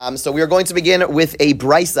So we are going to begin with a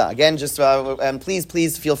brisa. Again, just and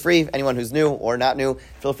please feel free, anyone who's new or not new,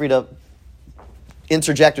 feel free to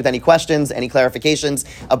interject with any questions, any clarifications.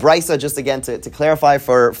 A brisa, just again to clarify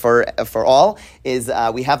for all, is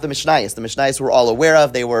we have the Mishnayos. The Mishnayos we're all aware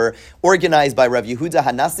of. They were organized by Rav Yehuda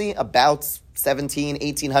Hanasi about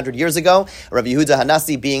 1800 years ago. Rav Yehuda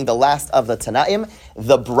Hanasi being the last of the Tanaim.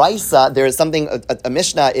 The brisa, there is something, a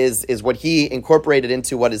Mishnah is what he incorporated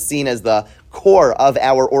into what is seen as the core of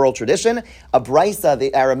our oral tradition. A brisa,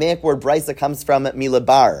 the Aramaic word brisa comes from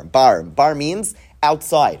milabar. Bar means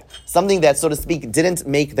outside. Something that, so to speak, didn't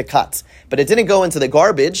make the cut. But it didn't go into the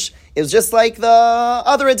garbage. It was just like the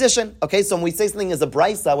other edition. Okay, so when we say something is a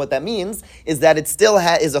brisa, what that means is that it still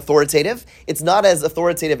is authoritative. It's not as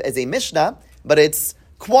authoritative as a Mishnah, but it's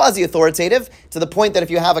quasi-authoritative to the point that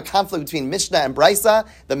if you have a conflict between Mishnah and Brisa,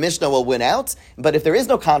 the Mishnah will win out. But if there is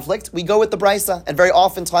no conflict, we go with the Brisa. And very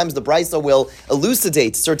oftentimes the Brisa will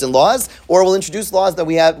elucidate certain laws or will introduce laws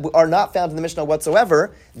that are not found in the Mishnah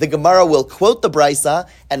whatsoever. The Gemara will quote the Brisa,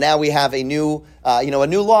 and now we have a new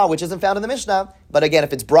law which isn't found in the Mishnah. But again,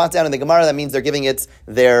 if it's brought down in the Gemara, that means they're giving it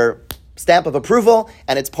their stamp of approval,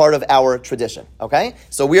 and it's part of our tradition. Okay?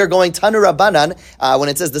 So we are going Tanu Rabbanan. When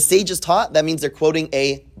it says the sages taught, that means they're quoting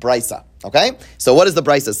a brisa. Okay? So what does the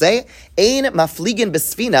brisa say? Ein mafligin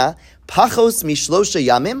besfina pachos mishlosha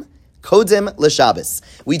yamim kodem l'Shabbos.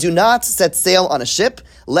 We do not set sail on a ship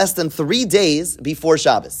less than 3 days before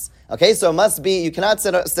Shabbos. Okay, so it must be, you cannot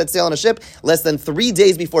set sail on a ship less than 3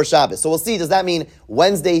 days before Shabbos. So we'll see, does that mean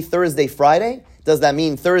Wednesday, Thursday, Friday? Does that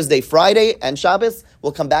mean Thursday, Friday, and Shabbos?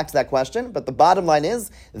 We'll come back to that question. But the bottom line is,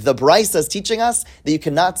 the Brisa is teaching us that you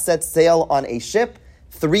cannot set sail on a ship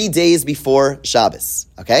 3 days before Shabbos.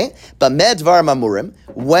 Okay? But medvar mamurim,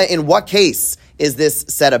 in what case is this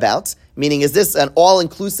said about? Meaning, is this an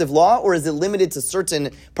all-inclusive law, or is it limited to certain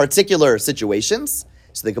particular situations?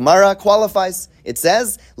 So the Gemara qualifies. It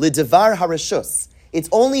says, Lidevar harishus. It's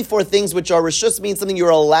only for things which are rishus, means something you're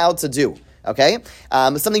allowed to do. Okay?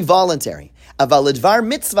 Something voluntary. Aval lidvar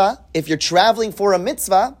mitzvah, if you're traveling for a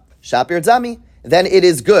mitzvah, shapir dami, then it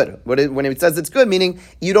is good. When it says it's good, meaning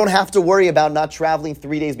you don't have to worry about not traveling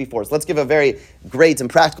 3 days before. So let's give a very great and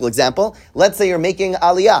practical example. Let's say you're making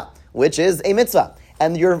aliyah, which is a mitzvah,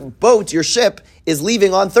 and your boat, your ship, is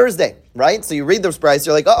leaving on Thursday, right? So you read this price,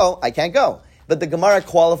 you're like, I can't go. But the Gemara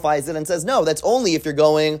qualifies it and says, no, that's only if you're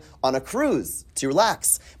going on a cruise to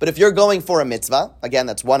relax. But if you're going for a mitzvah, again,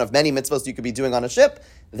 that's one of many mitzvahs you could be doing on a ship,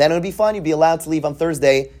 then it would be fine. You'd be allowed to leave on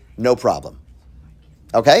Thursday, no problem.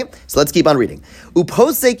 Okay? So let's keep on reading.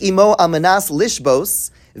 Uposek imo almanas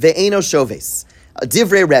lishbos ve'eno shoves.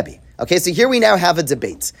 Divrei Rebbe. Okay, so here we now have a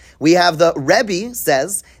debate. We have the Rebbe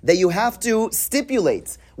says that you have to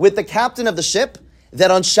stipulate with the captain of the ship that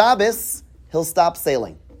on Shabbos, he'll stop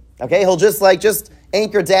sailing. Okay, he'll just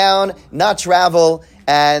anchor down, not travel,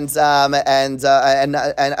 and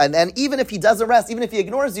even if he doesn't rest, even if he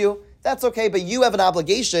ignores you, that's okay. But you have an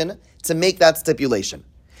obligation to make that stipulation.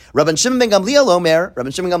 Rabban Shimon ben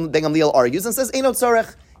Gamliel argues and says, "Eino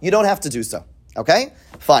tzorech, you don't have to do so." Okay,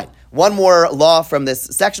 fine. One more law from this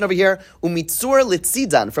section over here: Umitzur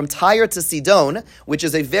litzidan, from Tyre to Sidon, which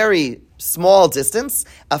is a very small distance.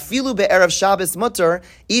 Afilu be'erev Shabbos mutter,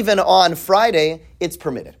 even on Friday, it's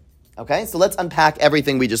permitted. Okay, so let's unpack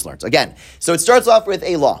everything we just learned. Again, so it starts off with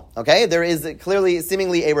a law. Okay, there is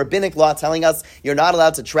seemingly a rabbinic law telling us you're not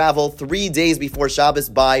allowed to travel 3 days before Shabbos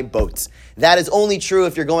by boat. That is only true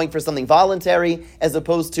if you're going for something voluntary as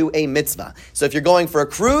opposed to a mitzvah. So if you're going for a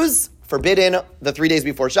cruise, forbidden the 3 days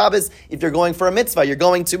before Shabbos. If you're going for a mitzvah, you're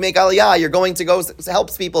going to make aliyah, you're going to go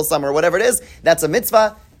help people somewhere, whatever it is, that's a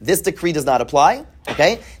mitzvah. This decree does not apply.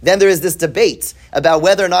 Okay? Then there is this debate about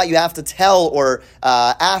whether or not you have to tell or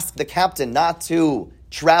ask the captain not to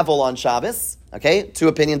travel on Shabbos. Okay? 2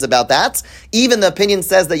 opinions about that. Even the opinion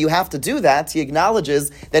says that you have to do that. He acknowledges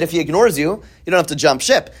that if he ignores you, you don't have to jump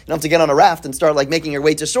ship. You don't have to get on a raft and start making your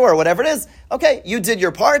way to shore or whatever it is. Okay, you did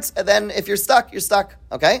your part, and then if you're stuck, you're stuck.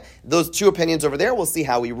 Okay? Those 2 opinions over there, we'll see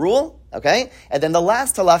how we rule. Okay? And then the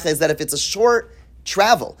last halacha is that if it's a short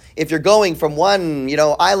travel, if you're going from one,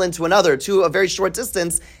 island to another to a very short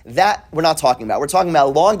distance, that we're not talking about. We're talking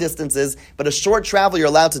about long distances, but a short travel you're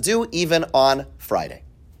allowed to do even on Friday.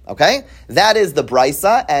 Okay? That is the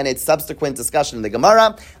Brisa and its subsequent discussion in the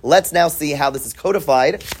Gemara. Let's now see how this is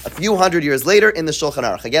codified a few hundred years later in the Shulchan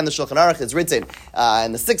Aruch. Again, the Shulchan Aruch is written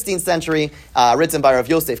in the 16th century, written by Rav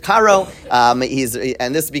Yosef Karo.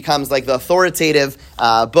 And this becomes like the authoritative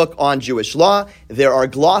book on Jewish law. There are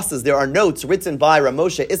glosses, there are notes written by Rav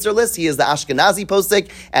Moshe Isserlis. He is the Ashkenazi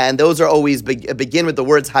posek, and those are always begin with the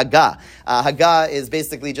words Haggah. Haggah is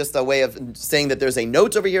basically just a way of saying that there's a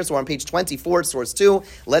note over here. So we're on page 24, source 2.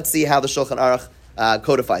 Let's see how the Shulchan Aruch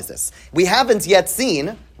codifies this. We haven't yet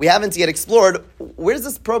explored, where does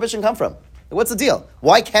this prohibition come from? What's the deal?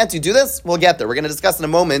 Why can't you do this? We'll get there. We're going to discuss in a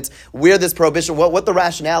moment where this prohibition, what the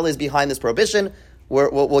rationale is behind this prohibition.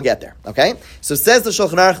 We'll get there. Okay? So says the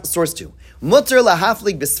Shulchan Aruch, source 2. Mutter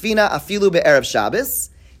lahaflig besfina afilu be'erev Shabbos,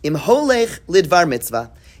 im holech lidvar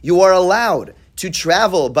mitzvah. You are allowed to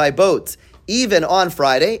travel by boat even on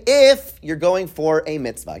Friday, if you're going for a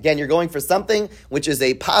mitzvah. Again, you're going for something which is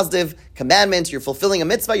a positive commandment, you're fulfilling a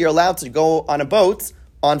mitzvah, you're allowed to go on a boat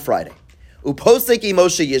on Friday. Uposeki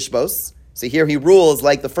Moshe Yishbos. So here he rules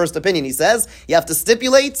like the first opinion. He says, you have to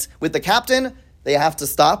stipulate with the captain, they have to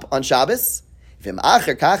stop on Shabbos. Vim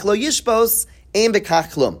acher kach lo yishbos, ein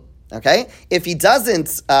bekach klum. Okay? If he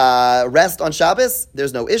doesn't rest on Shabbos,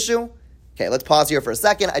 there's no issue. Okay, let's pause here for a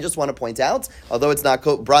second. I just want to point out, although it's not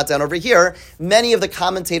brought down over here, many of the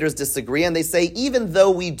commentators disagree, and they say even though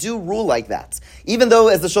we do rule like that, even though,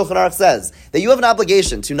 as the Shulchan Aruch says, that you have an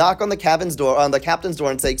obligation to knock on the captain's door,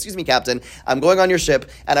 and say, "Excuse me, Captain, I'm going on your ship,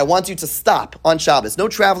 and I want you to stop on Shabbos. No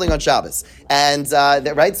traveling on Shabbos." And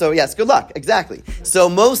right, so yes, good luck. Exactly. So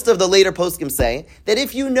most of the later poskim say that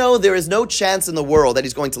if you know there is no chance in the world that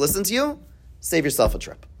he's going to listen to you, save yourself a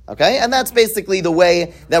trip. Okay, and that's basically the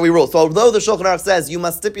way that we rule. So although the Shulchan Aruch says you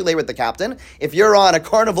must stipulate with the captain, if you're on a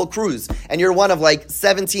Carnival cruise and you're one of like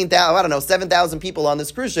 7,000 people on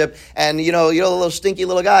this cruise ship, and you're a little stinky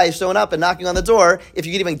little guy showing up and knocking on the door, if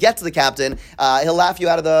you can even get to the captain, he'll laugh you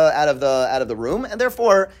out of the room, and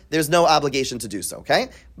therefore there's no obligation to do so. Okay,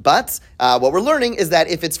 but what we're learning is that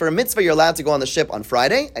if it's for a mitzvah, you're allowed to go on the ship on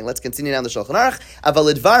Friday. And let's continue down the Shulchan Aruch.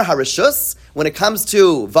 Avalidvar harishus, when it comes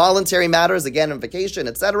to voluntary matters, again on vacation,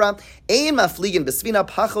 etc. Ein mafligin besvina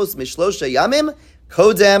pachos mishlosha yamim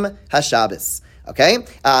kodem hashabbos. Okay,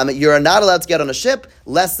 you're not allowed to get on a ship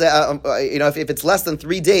if it's less than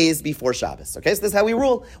 3 days before Shabbos. Okay, so this is how we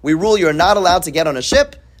rule. We rule you're not allowed to get on a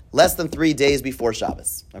ship less than 3 days before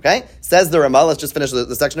Shabbos. Okay, says the Ramah. Let's just finish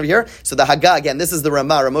the section over here. So the Haggah, again, this is the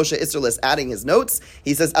Ramah, Rav Moshe Isserlis, adding his notes.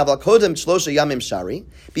 He says aval kodem shlosha yamim shari.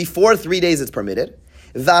 Before 3 days, it's permitted.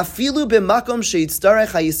 Va'afilu b'makom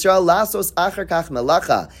sheitzarech ha'Yisrael lasos acher kach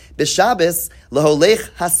melacha b'Shabbos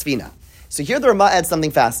leholech hasfina. So here the Ramah adds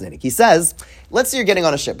something fascinating. He says, let's say you're getting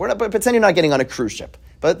on a ship. Pretend you're not getting on a cruise ship.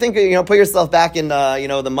 But think, put yourself back in, the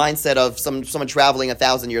mindset of someone traveling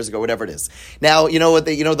 1,000 years ago, whatever it is. Now,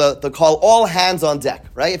 the call all hands on deck,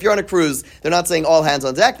 right? If you're on a cruise, they're not saying all hands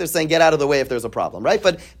on deck. They're saying get out of the way if there's a problem, right?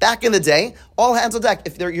 But back in the day, all hands on deck.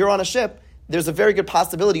 If you're on a ship, there's a very good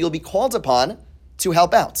possibility you'll be called upon to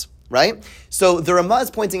help out, right? So the Ramah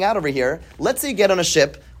is pointing out over here, let's say you get on a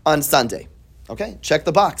ship on Sunday. Okay, check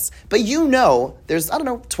the box. But there's,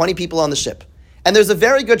 20 people on the ship. And there's a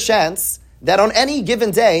very good chance that on any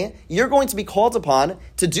given day, you're going to be called upon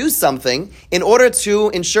to do something in order to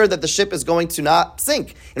ensure that the ship is going to not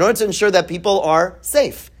sink, in order to ensure that people are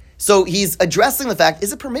safe. So he's addressing the fact,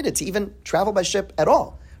 is it permitted to even travel by ship at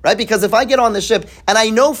all? Right? Because if I get on the ship and I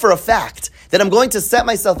know for a fact that I'm going to set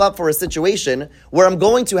myself up for a situation where I'm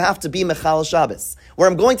going to have to be Mechal Shabbos, where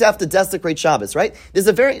I'm going to have to desecrate Shabbos, right?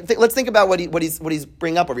 Let's think about what he's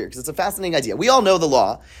bringing up over here, because it's a fascinating idea. We all know the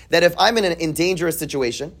law that if I'm in an dangerous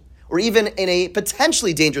situation, or even in a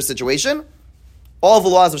potentially dangerous situation, all the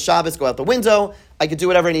laws of Shabbos go out the window. I could do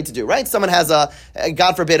whatever I need to do, right? Someone has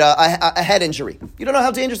God forbid, a head injury. You don't know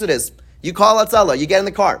how dangerous it is. You call Atzala, you get in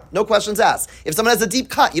the car, no questions asked. If someone has a deep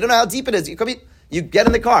cut, you don't know how deep it is. You get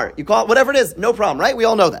in the car, you call whatever it is, no problem, right? We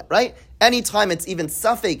all know that, right? Anytime it's even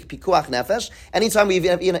safek pikuach nefesh, anytime we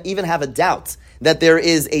even have a doubt that there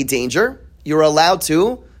is a danger, you're allowed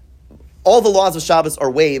to. All the laws of Shabbos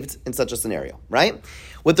are waived in such a scenario, right?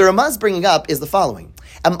 What the Ramah is bringing up is the following.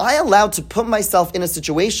 Am I allowed to put myself in a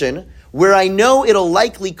situation where I know it'll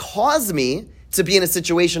likely cause me to be in a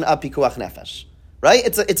situation of pikuach nefesh? Right?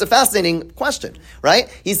 It's a fascinating question, right?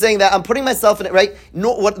 He's saying that I'm putting myself in it, right?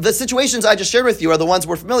 What the situations I just shared with you are the ones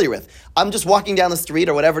we're familiar with. I'm just walking down the street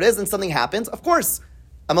or whatever it is and something happens. Of course,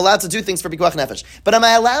 I'm allowed to do things for pikuach nefesh. But am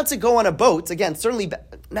I allowed to go on a boat? Again, certainly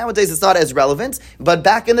nowadays it's not as relevant, but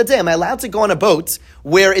back in the day, am I allowed to go on a boat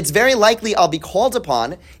where it's very likely I'll be called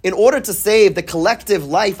upon in order to save the collective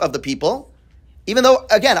life of the people? Even though,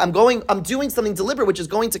 again, I'm doing something deliberate, which is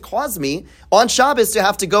going to cause me on Shabbos to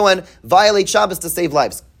have to go and violate Shabbos to save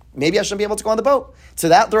lives. Maybe I shouldn't be able to go on the boat. To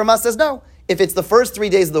that, the Ramah says no. If it's the first 3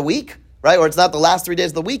 days of the week, right, or it's not the last 3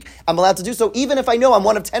 days of the week, I'm allowed to do so, even if I know I'm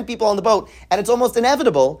one of 10 people on the boat, and it's almost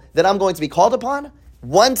inevitable that I'm going to be called upon.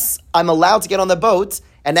 Once I'm allowed to get on the boat,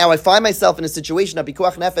 and now I find myself in a situation of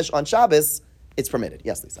pikuach nefesh on Shabbos, it's permitted.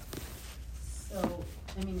 Yes, Lisa. So,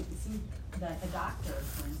 I mean, it seems that a doctor,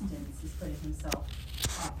 for instance, is putting himself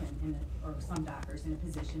often or some doctors in a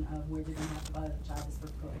position of where they're going to have to violate Shabbos for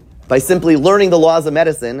pikuach nefesh. By simply learning the laws of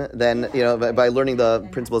medicine, then, by learning the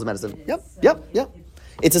principles of medicine. Yep.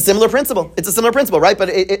 It's a similar principle. Right?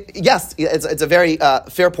 But yes, it's a very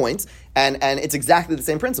fair point, and it's exactly the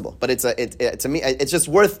same principle. But to me, it's just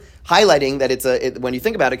worth highlighting that when you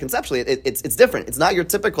think about it conceptually, it's different. It's not your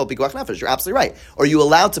typical pikuach nefesh. You're absolutely right. Or you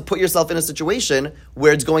allowed to put yourself in a situation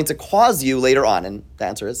where it's going to cause you later on, and the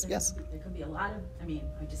answer is yes. There could be a lot of. I mean,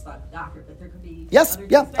 I just thought of doctor, but there could be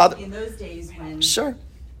in those days when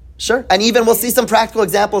Sure, and even we'll see some practical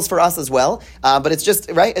examples for us as well. But it's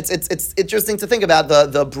just right. It's interesting to think about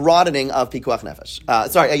the broadening of pikuach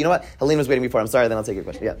nefesh. Sorry, you know what? Helene was waiting before. I'm sorry. Then I'll take your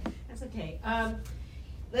question. Yeah. That's okay.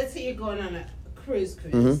 Let's say you're going on a cruise,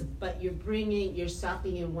 but you're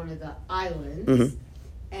stopping in one of the islands,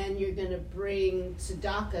 and you're going to bring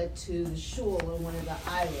tzedakah to the shul on one of the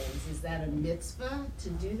islands. Is that a mitzvah to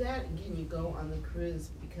do that? And can you go on the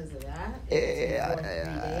cruise because of that?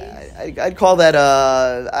 I'd call that.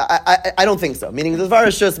 I don't think so. Meaning the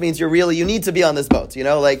Dvar means you need to be on this boat. You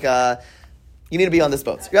need to be on this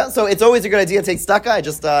boat. Yeah? So it's always a good idea to take tzedakah. I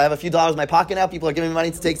just have a few dollars in my pocket now. People are giving me money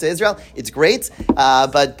to take to Israel. It's great.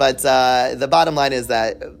 But the bottom line is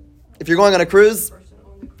that if you're going on a cruise,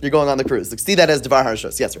 you're going on the cruise. See that as Dvar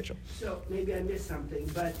Harshos. Yes, Rachel. So maybe I missed something,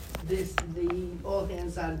 but the all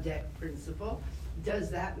hands on deck principle, does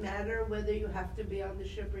that matter whether you have to be on the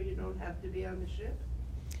ship or you don't have to be on the ship?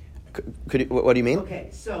 What do you mean? Okay,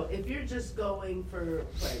 so if you're just going for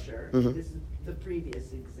pleasure, this is the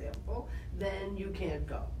previous example, then you can't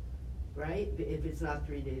go, right? If it's not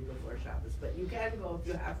 3 days before Shabbos. But you can go if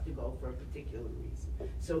you have to go for a particular reason.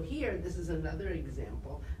 So here, this is another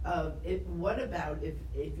example of what about if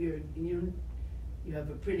you have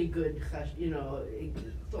a pretty good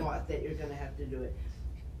thought that you're going to have to do it.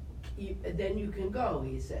 Then you can go,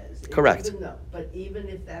 he says. Correct. Even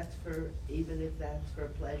if that's for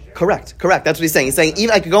pleasure. Correct. That's what he's saying. He's saying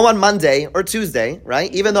even I could go on Monday or Tuesday,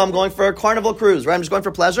 right? Even though I'm going for a carnival cruise, right? I'm just going for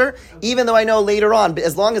pleasure. Okay. Even though I know later on,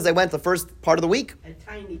 as long as I went the first part of the week. A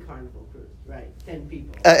tiny carnival cruise, right? 10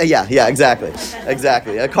 people. Yeah,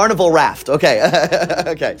 exactly. A carnival raft. Okay.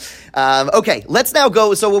 Okay. Let's now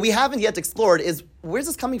go. So what we haven't yet explored is, where's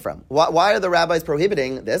this coming from? Why are the rabbis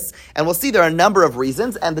prohibiting this? And we'll see there are a number of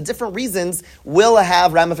reasons, and the different reasons will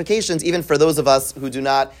have ramifications even for those of us who do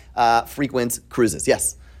not frequent cruises.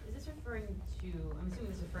 Yes? I'm assuming this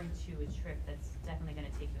is referring to a trip that's definitely going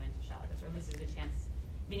to take you into Shabbos, or at least there's a chance.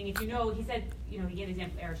 Meaning if he said, he gave an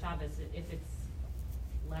example of Erev Shabbos, if it's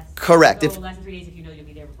less. Correct. Less than 3 days if you know you'll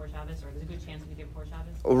be there before Shabbos, or there's a good chance you'll be there before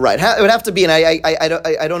Shabbos. Right. It would have to be, and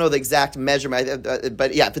I don't know the exact measurement,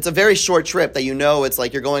 but yeah, if it's a very short trip that it's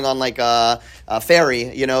like you're going on like a ferry,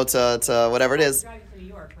 to whatever it is. Driving to New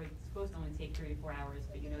York, where it's supposed to only take 3 to 4 hours,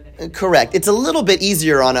 but that. Correct. It's a little bit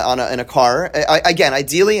easier in a car. Again,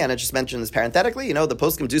 ideally, and I just mentioned this parenthetically, the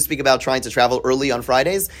poskim do speak about trying to travel early on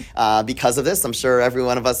Fridays because of this. I'm sure every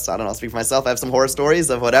one of us, I don't know, I'll speak for myself, I have some horror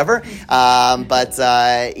stories of whatever. But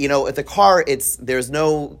with the car, there's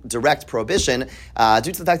no direct prohibition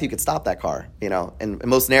due to the fact that you could stop that car, in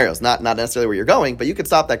most scenarios, not necessarily where you're going, but you could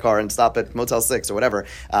stop that car and stop at Motel 6 or whatever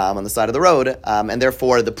on the side of the road, and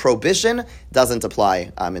therefore the prohibition doesn't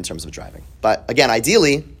apply in terms of driving. But again,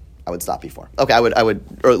 ideally, I would stop before. Okay, I would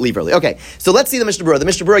leave early. Okay, so let's see the Mishnah Berurah. The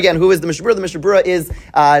Mishnah Berurah, again, who is the Mishnah Berurah? The Mishnah Berurah is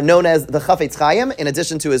known as the Chafetz Chaim. In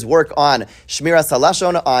addition to his work on Shmiras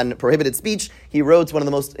HaLashon, on prohibited speech, he wrote one of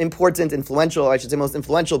the most influential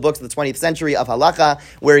books of the 20th century of Halacha,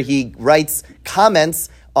 where he writes comments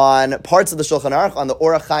on parts of the Shulchan Aruch, on the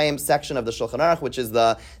Orach Chaim section of the Shulchan Aruch, which is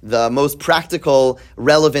the most practical,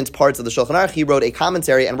 relevant parts of the Shulchan Aruch. He wrote a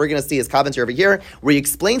commentary, and we're going to see his commentary over here, where he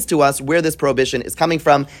explains to us where this prohibition is coming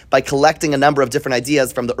from by collecting a number of different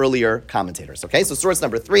ideas from the earlier commentators. Okay, so source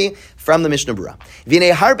number 3 from the Mishnah Berurah.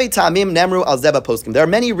 V'nei harbe ta'amim nemru al zeba poskim. There are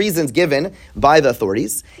many reasons given by the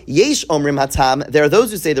authorities. Yesh omrim hatam. There are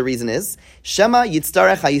those who say the reason is Shema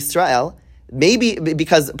yitztarech ha'Yisrael. Maybe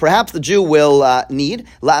because perhaps the Jew will need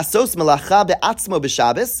la'asos melacha be'atzmo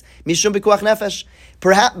b'Shabbos mishum pikuach nefesh.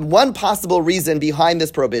 Perhaps one possible reason behind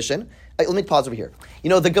this prohibition. Let me pause over here.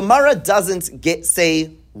 The Gemara doesn't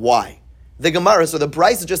say why. The Gemara, so the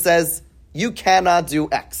Brisa just says you cannot do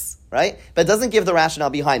X, right? But it doesn't give the rationale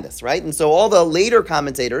behind this, right? And so all the later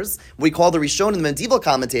commentators, we call the Rishon and the medieval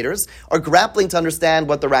commentators, are grappling to understand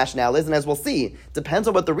what the rationale is. And as we'll see, depends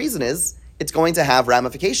on what the reason is, it's going to have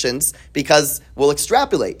ramifications because we'll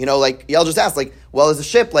extrapolate. Like Yael just asked, well, is a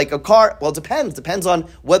ship like a car? Well, it depends. Depends on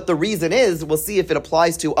what the reason is. We'll see if it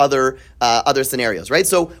applies to other scenarios, right?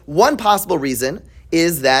 So one possible reason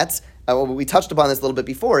is that, we touched upon this a little bit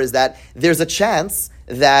before, is that there's a chance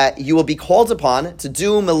that you will be called upon to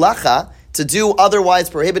do melacha, to do otherwise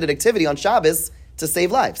prohibited activity on Shabbos to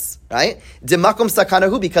save lives, right? Demakum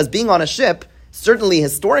sakanahu, because being on a ship, certainly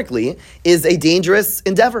historically, is a dangerous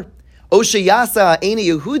endeavor. Osheyasa eni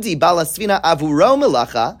Yehudi balasvina avuro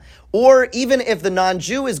melacha, or even if the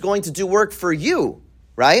non-Jew is going to do work for you,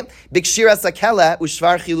 right? Bikshira sakela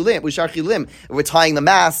ushvar chilulim. We're tying the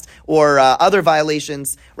mast or other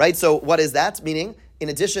violations, right? So what is that? Meaning, in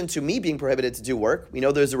addition to me being prohibited to do work, we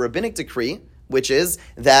know there's a rabbinic decree, which is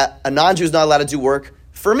that a non-Jew is not allowed to do work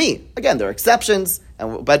for me. Again, there are exceptions,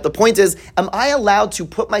 but the point is, am I allowed to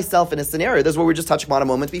put myself in a scenario? This is what we were just touching on a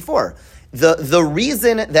moment before. The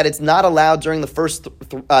reason that it's not allowed during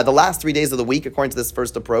the last 3 days of the week, according to this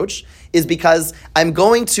first approach, is because I'm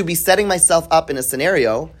going to be setting myself up in a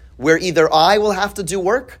scenario where either I will have to do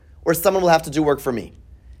work or someone will have to do work for me.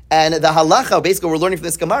 And the halacha, basically what we're learning from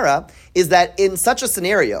this Gemara, is that in such a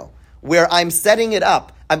scenario where I'm setting it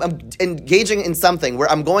up, I'm engaging in something where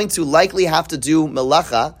I'm going to likely have to do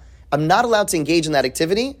melacha, I'm not allowed to engage in that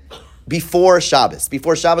activity before Shabbos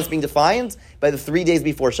being defined by the 3 days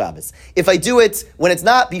before Shabbos. If I do it when it's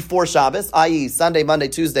not before Shabbos, i.e. Sunday, Monday,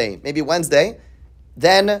 Tuesday, maybe Wednesday,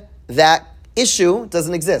 then that issue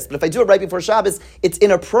doesn't exist. But if I do it right before Shabbos, it's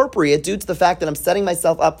inappropriate due to the fact that I'm setting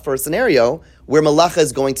myself up for a scenario where melacha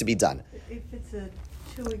is going to be done. If it's a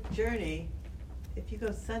 2-week journey, if you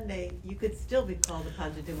go Sunday, you could still be called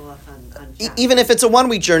upon to do melacha on Shabbos. Even if it's a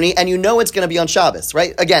 1-week journey and you know it's going to be on Shabbos,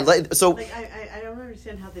 right? Again, I don't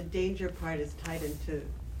understand how the danger part is tied into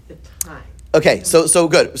the time. Okay, so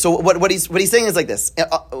good. So what he's saying is like this.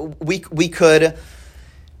 We could,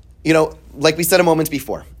 like we said a moment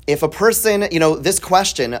before, if a person, this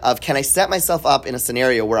question of can I set myself up in a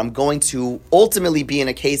scenario where I'm going to ultimately be in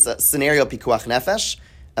a scenario pikuach nefesh,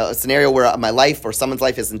 a scenario where my life or someone's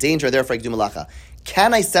life is in danger, therefore I can do malacha.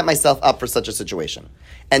 Can I set myself up for such a situation?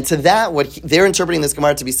 And to that, what they're interpreting this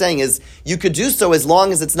Gemara to be saying is, you could do so as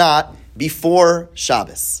long as it's not before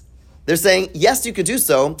Shabbos. They're saying, yes, you could do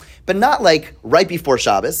so, but not like right before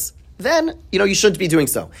Shabbos. Then, you shouldn't be doing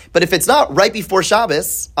so. But if it's not right before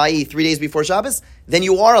Shabbos, i.e. 3 days before Shabbos, then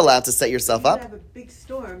you are allowed to set yourself up. You could have a big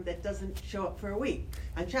storm that doesn't show up for a week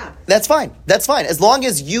on Shabbos. That's fine. As long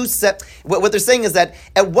as you set... What they're saying is that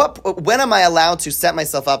when am I allowed to set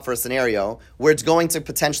myself up for a scenario where it's going to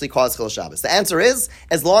potentially cause Chil Shabbos? The answer is,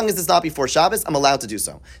 as long as it's not before Shabbos, I'm allowed to do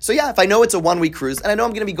so. So yeah, if I know it's a 1-week cruise, and I know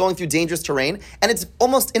I'm going to be going through dangerous terrain, and it's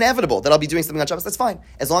almost inevitable that I'll be doing something on Shabbos, that's fine.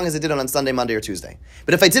 As long as I did it on Sunday, Monday, or Tuesday.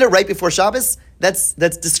 But if I did it right before Shabbos, that's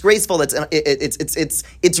disgraceful.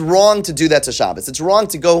 It's wrong to do that to Shabbos. It's wrong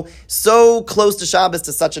to go so close to Shabbos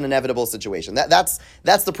to such an inevitable situation. That's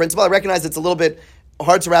the principle. I recognize it's a little bit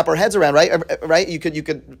hard to wrap our heads around, right? Right? You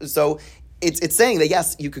could. So it's saying that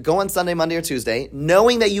yes, you could go on Sunday, Monday, or Tuesday,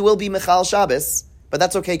 knowing that you will be Mechal Shabbos, but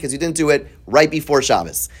that's okay because you didn't do it right before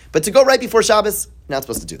Shabbos. But to go right before Shabbos, you're not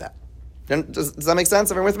supposed to do that. Does that make sense?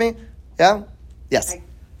 Everyone with me? Yeah? Yes.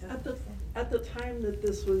 At the time that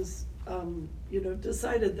this was,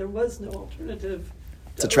 decided, there was no alternative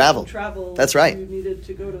to travel. That's right. You needed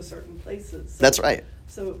to go to certain places. That's right.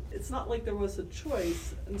 So it's not like there was a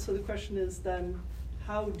choice, and so the question is then,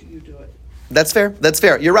 how do you do it? That's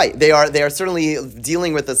fair. You're right. They are certainly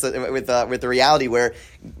dealing with this with the reality where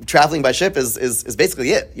traveling by ship is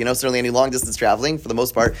basically it. Certainly any long distance traveling for the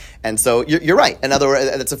most part. And so you're right. In other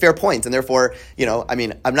words, that's a fair point. And therefore,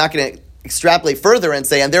 I'm not going to extrapolate further and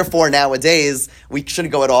say, and therefore nowadays we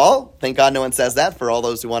shouldn't go at all. Thank God no one says that for all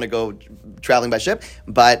those who want to go traveling by ship.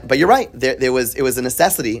 But you're right. It was a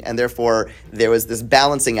necessity, and therefore there was this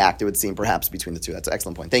balancing act, it would seem, perhaps between the two. That's an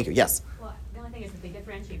excellent point. Thank you. Yes. Well, the only thing is that they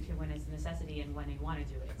differentiate between when it's a necessity and when they want to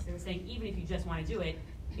do it. So they were saying even if you just want to do it,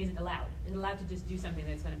 is it allowed? Is it allowed to just do something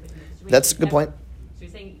that's going to put you in a situation? That's a good point. So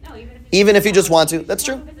you're saying no, even if you just want to. That's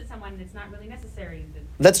true. Visit someone, it's not really necessary.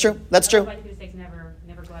 That's true. Otherwise, you could say never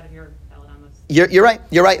go out of your belt almost. You're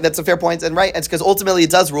right. That's a fair point. And right, it's because ultimately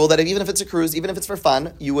it does rule that even if it's a cruise, even if it's for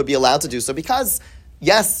fun, you would be allowed to do so because,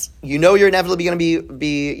 yes, you're inevitably going to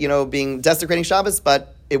be being desecrating Shabbos,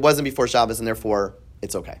 but it wasn't before Shabbos, and therefore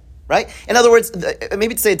it's okay. Right? In other words,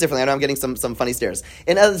 maybe to say it differently, I know I'm getting some funny stares.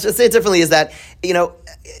 And to say it differently is that,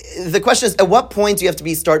 the question is, at what point do you have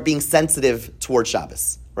to start being sensitive towards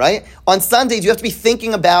Shabbos? right? On Sunday, do you have to be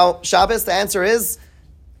thinking about Shabbos? The answer is,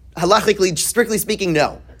 halachically, strictly speaking,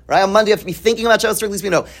 no. Right? On Monday, you have to be thinking about Shabbos, strictly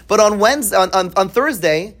speaking, no. But on Wednesday, on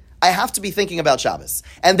Thursday, I have to be thinking about Shabbos.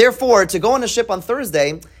 And therefore, to go on a ship on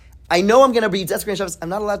Thursday, I know I'm going to be desecrating Shabbos. I'm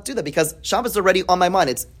not allowed to do that because Shabbos is already on my mind.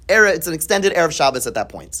 It's an extended Erev Shabbos at that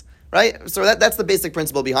point. Right? So that's the basic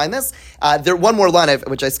principle behind this. There one more line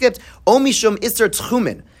which I skipped. O mishum iser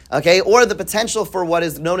tchumin. Okay, or the potential for what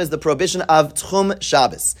is known as the prohibition of Tchum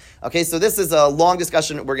Shabbos. Okay, so this is a long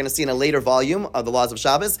discussion we're going to see in a later volume of the laws of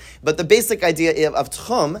Shabbos, but the basic idea of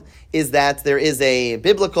Tchum is that there is a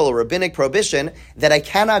biblical or rabbinic prohibition that I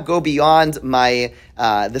cannot go beyond my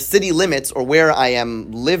the city limits or where I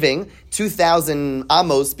am living 2,000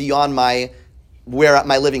 amos beyond my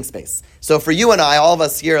living space. So for you and I, all of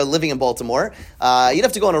us here living in Baltimore, you'd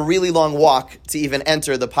have to go on a really long walk to even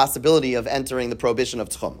enter the possibility of entering the prohibition of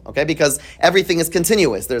Tchum, okay? Because everything is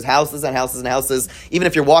continuous. There's houses and houses and houses. Even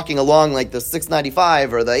if you're walking along like the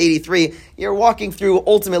 695 or the 83, you're walking through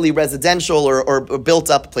ultimately residential or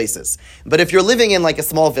built-up places. But if you're living in like a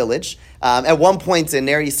small village, at one point in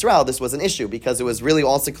Ner Yisrael, this was an issue because it was really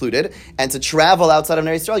all secluded. And to travel outside of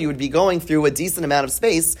Ner Yisrael, you would be going through a decent amount of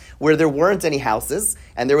space where there weren't any houses.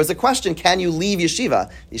 And there was a question, can you leave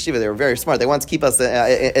yeshiva? Yeshiva, they were very smart. They wanted to keep us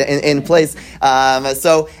in place.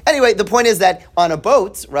 So anyway, the point is that on a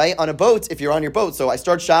boat, right? On a boat, if you're on your boat, so I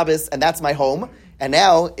start Shabbos and that's my home. And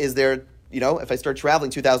now is there, if I start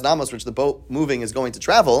traveling 2,000 amos, which the boat moving is going to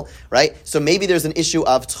travel, right? So maybe there's an issue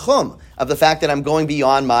of tchum, of the fact that I'm going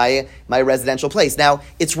beyond my residential place. Now,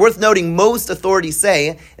 it's worth noting most authorities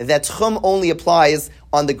say that tchum only applies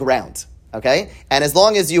on the ground. Okay, and as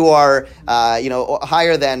long as you are,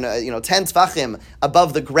 higher than 10 tfachim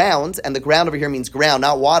above the ground, and the ground over here means ground,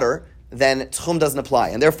 not water, then tchum doesn't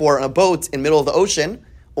apply. And therefore, on a boat in the middle of the ocean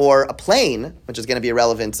or a plane, which is going to be a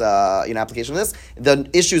relevant application of this, the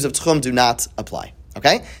issues of tchum do not apply.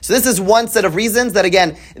 Okay, so this is one set of reasons that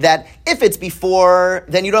if it's before,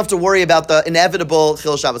 then you don't have to worry about the inevitable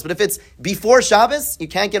Chil Shabbos. But if it's before Shabbos, you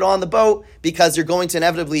can't get on the boat because you're going to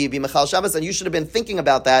inevitably be Mechal Shabbos, and you should have been thinking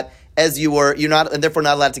about that as you're not, and therefore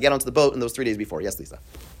not allowed to get onto the boat in those 3 days before. Yes, Lisa.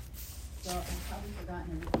 So I've probably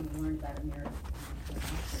forgotten everything we learned about Amir,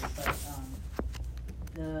 but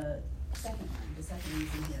the second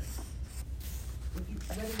reason here,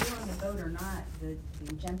 whether you're on the boat or not, the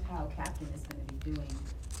Gentile captain is going to be doing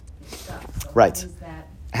his stuff. So right.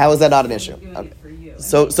 How is that not an issue? doing it for you?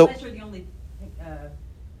 So unless you're the only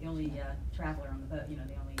traveler on the boat, the only.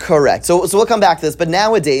 Correct. So we'll come back to this. But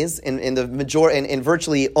nowadays, in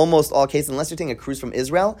virtually almost all cases, unless you're taking a cruise from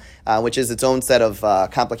Israel, which is its own set of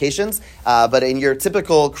complications, but in your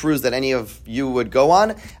typical cruise that any of you would go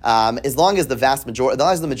on, as long as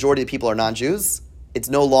the majority of people are non-Jews, it's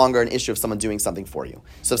no longer an issue of someone doing something for you.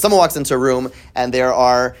 So if someone walks into a room and there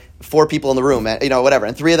are 4 people in the room, and,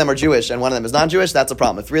 and 3 of them are Jewish and one of them is non-Jewish, that's a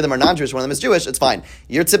problem. If 3 of them are non-Jewish, one of them is Jewish, it's fine.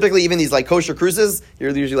 You're typically, even these like kosher cruises,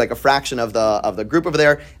 you're usually like a fraction of the group over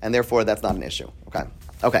there, and therefore that's not an issue.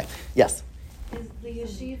 Okay. Yes? Is the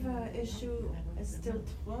yeshiva issue still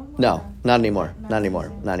tchum? No, not anymore. Not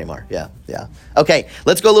anymore. Yeah. Okay,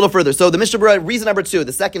 let's go a little further. So the Mishnah Berurah, reason number 2,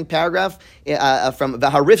 the second paragraph from the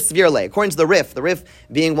Harif Svirle, according to the Rif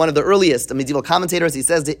being one of the earliest medieval commentators, he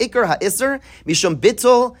says, the Iker ha'isr mishum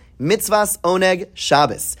bittul mitzvahs oneg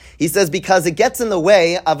Shabbos. He says, because it gets in the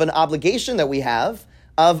way of an obligation that we have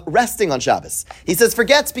of resting on Shabbos. He says,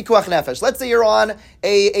 forget pikuach nefesh. Let's say you're on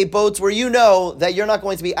a boat where you know that you're not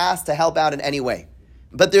going to be asked to help out in any way.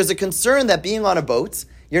 But there's a concern that being on a boat,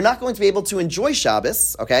 you're not going to be able to enjoy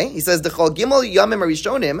Shabbos, okay? He says, the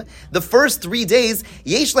first 3 days,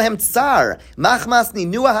 yesh lahem tsar, machmas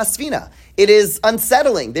ninua hasfina. It is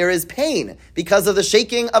unsettling. There is pain because of the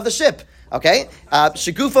shaking of the ship, okay?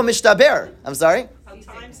 Shekufa mishtaber. I'm sorry? How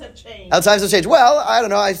times have changed. Well, I don't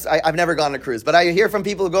know. I've never gone on a cruise, but I hear from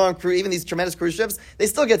people who go on cruise, even these tremendous cruise ships, they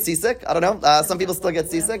still get seasick. I don't know. Some people still get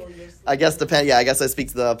seasick. I guess depend. Yeah, I guess I speak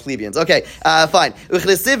to the plebeians. Okay, fine.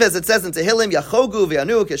 Uchlesiv, as it says in Tehillim, Yachogu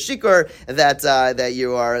v'yanu k'shikor,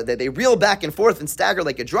 that they reel back and forth and stagger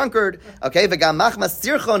like a drunkard. Okay, v'gam machmas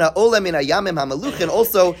tzirchon ha'olem min hayamim ha'maluchin.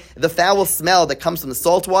 Also, the foul smell that comes from the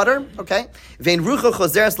salt water. Okay, vein rucho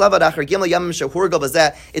chozer slavad achar gimel yamim shehurgal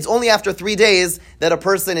b'zeh. It's only after 3 days that a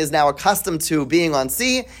person is now accustomed to being on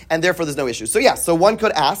sea, and therefore there's no issue. So one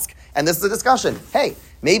could ask, and this is a discussion, hey,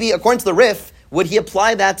 maybe according to the Rif, would he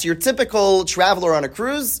apply that to your typical traveler on a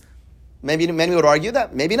cruise? Maybe many would argue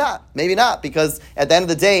that. Maybe not, because at the end of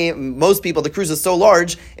the day, most people, the cruise is so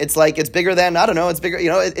large, it's bigger than, I don't know, it's bigger,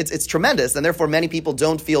 it's tremendous, and therefore many people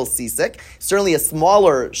don't feel seasick. Certainly a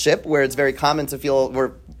smaller ship, where it's very common to feel,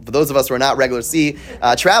 for those of us who are not regular sea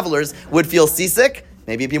travelers, would feel seasick.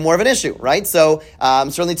 maybe it'd be more of an issue, right? So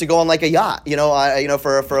certainly to go on like a yacht,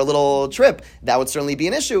 for a little trip, that would certainly be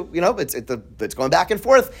an issue. It's going back and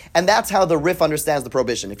forth, and that's how the Rif understands the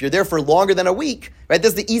prohibition. If you're there for longer than a week, right?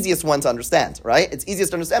 This is the easiest one to understand, right? It's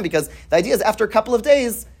easiest to understand because the idea is after a couple of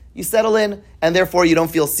days, you settle in, and therefore you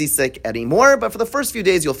don't feel seasick anymore. But for the first few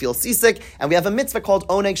days, you'll feel seasick. And we have a mitzvah called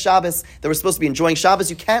Oneg Shabbos that we're supposed to be enjoying Shabbos.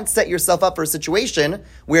 You can't set yourself up for a situation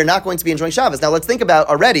where you're not going to be enjoying Shabbos. Now, let's think about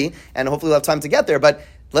already, and hopefully we'll have time to get there, but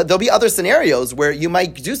there'll be other scenarios where you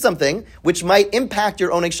might do something which might impact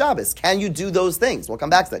your Oneg Shabbos. Can you do those things? We'll come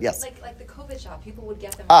back to that. Yes? Like the COVID shop, people would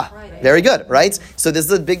get them on Friday. Very good, right? So this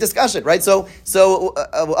is a big discussion, right? So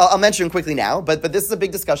I'll mention quickly now, but this is a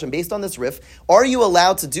big discussion based on this riff. Are you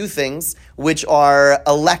allowed to do things which are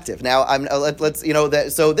elective? Now,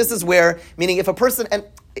 so this is where, meaning if a person, and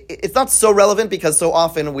it's not so relevant because so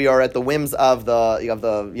often we are at the whims of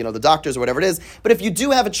the doctors or whatever it is, but if you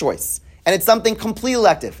do have a choice, and it's something completely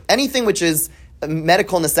elective, anything which is a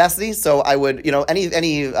medical necessity, so I would,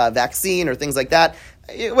 any vaccine or things like that,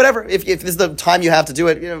 whatever, if this is the time you have to do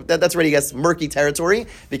it, that's already, I guess, murky territory,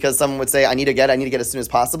 because someone would say, I need to get as soon as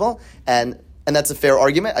possible, and that's a fair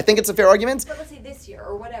argument. I think it's a fair argument. But let's say this year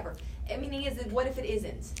or whatever. I mean, what if it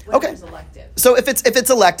isn't? Okay. It's elective? So if it's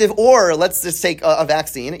elective, or let's just take a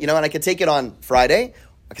vaccine, and I could take it on Friday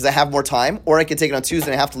because I have more time, or I could take it on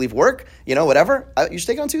Tuesday and I have to leave work, whatever. You should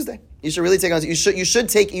take it on Tuesday. You should really take it on.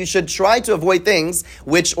 You should try to avoid things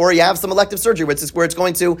or you have some elective surgery, which is where it's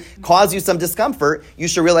going to cause you some discomfort. You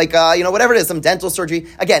should really whatever it is, some dental surgery.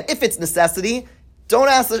 Again, if it's necessity, don't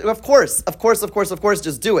ask. Of course,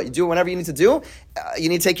 just do it. You do it whenever you need to do. You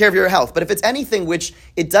need to take care of your health. But if it's anything which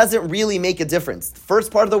it doesn't really make a difference, first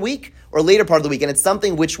part of the week or later part of the week, and it's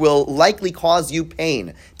something which will likely cause you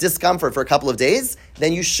pain, discomfort for a couple of days,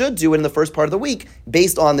 then you should do it in the first part of the week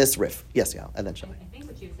based on this riff. Yes, yeah, and then Shelley. I think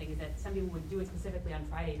what you were saying is that some people would do it specifically on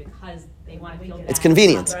Friday because they want to feel it's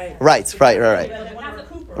convenient. Right.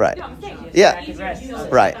 Right. No, I'm saying Yeah.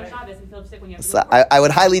 Right. So I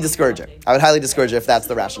would highly discourage it. If that's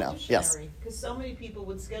the rationale. Yes. Because so many people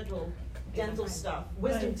would schedule dental stuff,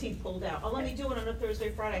 wisdom teeth pulled out. Oh, let me do it on a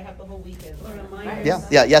Thursday, Friday. I have the whole weekend. Yeah.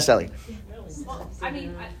 Yes, Shelley. Well,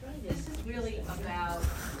 this is really about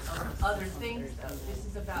other things, though. This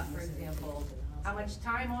is about, for example, how much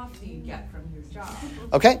time off do you get from your job?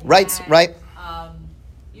 Okay, right.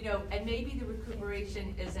 And maybe the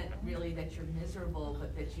recuperation isn't really that you're miserable,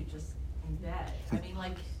 but that you're just in bed.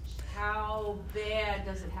 How bad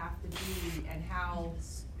does it have to be, and how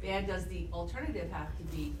bad does the alternative have to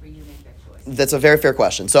be for you to make that choice? That's a very fair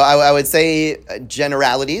question. So I would say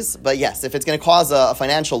generalities, but yes, if it's going to cause a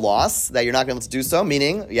financial loss that you're not going to be able to do so,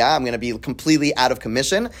 meaning, I'm going to be completely out of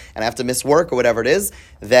commission and I have to miss work or whatever it is,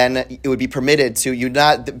 then it would be permitted to,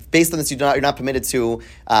 based on this, you're not permitted to,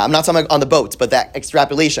 I'm not talking about on the boat, but that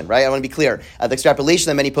extrapolation, right? I want to be clear. The extrapolation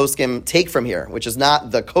that many poskim take from here, which is not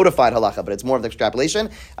the codified halacha, but it's more of the extrapolation,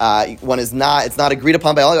 it's not agreed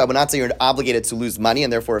upon by all. I would not say you're obligated to lose money,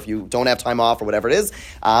 and therefore if you don't have time off or whatever it is,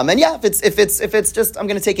 if it's just, I'm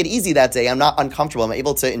going to take it easy that day, I'm not uncomfortable, I'm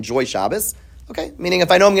able to enjoy Shabbos, okay? Meaning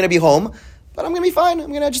if I know I'm going to be home, but I'm going to be fine, I'm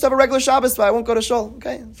going to just have a regular Shabbos, but I won't go to shul,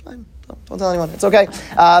 okay? It's fine. Don't tell anyone. It's okay.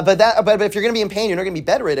 But if you're going to be in pain, you're not going to be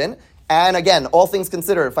bedridden, and again, all things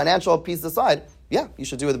considered, financial piece aside, you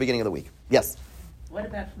should do it at the beginning of the week. Yes? What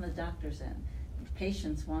about from the doctor's end?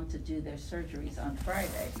 Patients want to do their surgeries on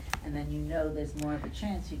Friday, and then there's more of a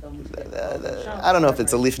chance you go into the I don't know if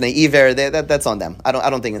it's a lifnei iver. That's on them. I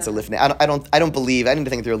don't think it's a lifnei. I don't believe. I need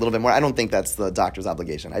to think through a little bit more. I don't think that's the doctor's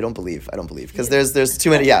obligation. I don't believe because there's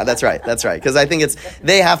too many. Yeah, that's right. Because I think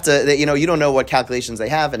they have to. You don't know what calculations they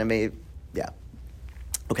have, and it may. Yeah.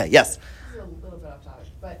 Okay. Yes. This is a little bit off topic,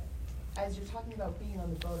 but as you're talking about being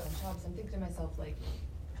on the boat on Shabbos, I'm thinking to myself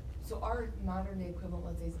so our modern day equivalent,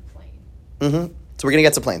 let's say, is a plane. Mm-hmm. So we're gonna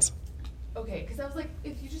get to planes. Okay, because I was like,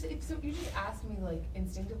 if you just asked me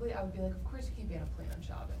instinctively, I would be like, of course you can't be on a plane on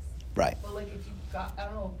Shabbos. Right. But if you got, I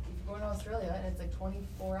don't know, if you're going to Australia and it's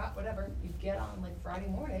 24 hours, whatever, you get on Friday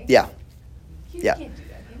morning. Yeah. You can't do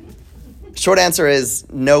that, can you? Short answer is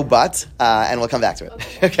no, but, and we'll come back to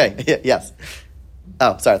it. Okay. Yes.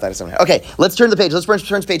 Oh, sorry, I thought it was something. Okay, let's turn the page. Let's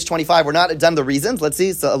turn to page 25. We're not done the reasons. Let's see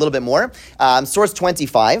a little bit more. Source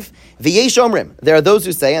 25. V'yesh omrim. There are those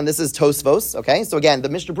who say, and this is Tosfos, okay? So again, the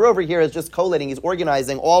Mishnah Berurah over here is just collating. He's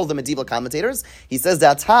organizing all of the medieval commentators. He says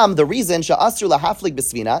that the reason, sha'asru lahaflig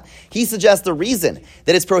b'svina, he suggests the reason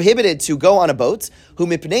that it's prohibited to go on a boat, hu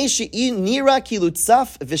mipnei she'i nira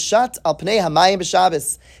kilutzaf v'shat al pnei hamayim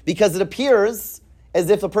b'shabes, because it appears as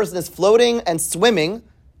if a person is floating and swimming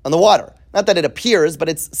on the water. Not that it appears, but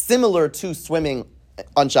it's similar to swimming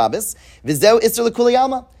on Shabbos. V'zeu isser l'kuli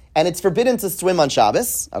alma. and it's forbidden to swim on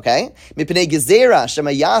Shabbos, okay? Mipnei gezerah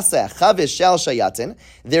shemayaseh chavish shel shayatin.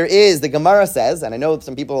 There is, the Gemara says, and I know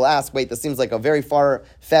some people will ask, wait, this seems like a very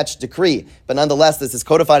far-fetched decree, but nonetheless, this is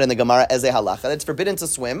codified in the Gemara as a halacha. It's forbidden to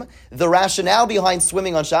swim. The rationale behind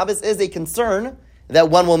swimming on Shabbos is a concern that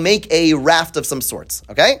one will make a raft of some sorts,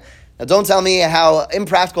 okay? Now, don't tell me how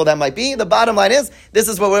impractical that might be. The bottom line is, this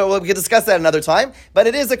is what we can discuss that another time, but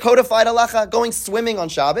it is a codified halacha. Going swimming on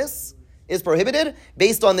Shabbos is prohibited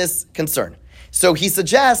based on this concern. So he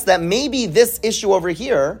suggests that maybe this issue over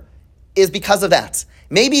here is because of that.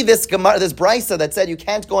 Maybe this brisa that said you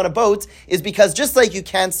can't go on a boat is because just like you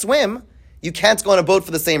can't swim, you can't go on a boat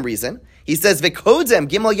for the same reason. He says, V'kodem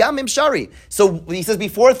gimel yamim shari. So he says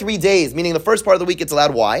before 3 days, meaning the first part of the week, it's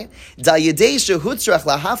allowed. Why?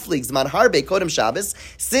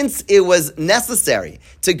 Since it was necessary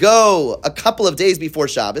to go a couple of days before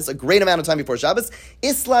Shabbos, a great amount of time before Shabbos,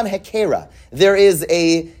 Islan hekera. There is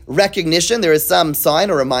a recognition, there is some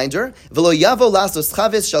sign or reminder. V'lo yavo lasos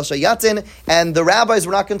chavis shel shayatin. And the rabbis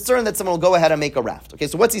were not concerned that someone will go ahead and make a raft. Okay,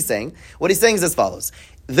 so what's he saying? What he's saying is as follows.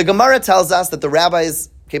 The Gemara tells us that the rabbis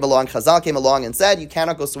Chazal came along and said, you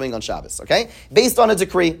cannot go swimming on Shabbos, okay? Based on a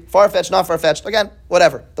decree, far-fetched, not far-fetched, again,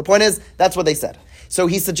 whatever. The point is, that's what they said. So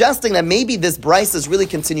he's suggesting that maybe this brisa is really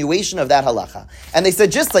continuation of that halacha. And they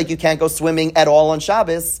said, just like you can't go swimming at all on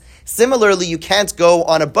Shabbos, similarly, you can't go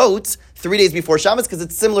on a boat 3 days before Shabbos because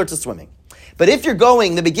it's similar to swimming. But if you're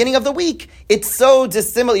going the beginning of the week, it's so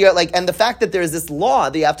dissimilar, and the fact that there is this law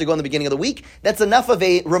that you have to go in the beginning of the week, that's enough of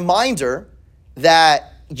a reminder that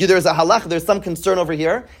there's a halacha, there's some concern over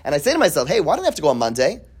here, and I say to myself, hey, why do I have to go on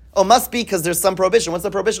Monday? Oh, must be because there's some prohibition. What's the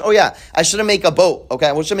prohibition? Oh yeah, I shouldn't make a boat, okay?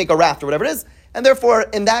 I shouldn't make a raft or whatever it is. And therefore,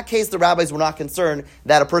 in that case, the rabbis were not concerned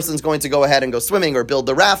that a person's going to go ahead and go swimming or build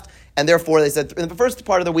the raft, and therefore they said, in the first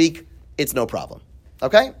part of the week, it's no problem.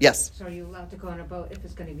 Okay? Yes? So are you allowed to go on a boat if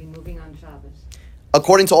it's going to be moving on Shabbos?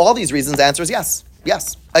 According to all these reasons, the answer is yes.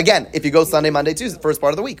 Yes. Again, if you go Sunday, Monday, Tuesday, first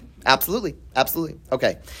part of the week. Absolutely. Absolutely.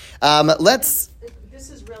 Okay. This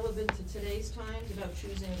is relevant to today's times about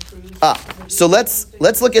choosing a cruise. So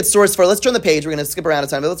let's look at source 4. Let's turn the page. We're going to skip around a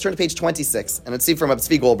time, but let's turn to page 26, and let's see from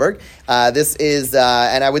Tzvi Goldberg. This is,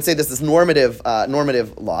 and I would say this is normative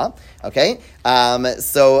law. Okay.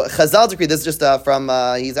 So Chazal decreed. This is just from.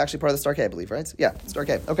 He's actually part of the Starkey, I believe, right? Yeah,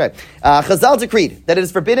 Starkey. Okay. Chazal decreed that it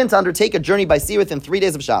is forbidden to undertake a journey by sea within 3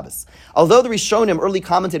 days of Shabbos. Although the Rishonim, early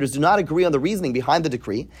commentators, do not agree on the reasoning behind the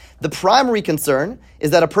decree, the primary concern is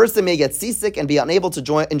that a person may get seasick and be unable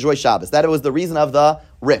to enjoy Shabbos. That was the reason of the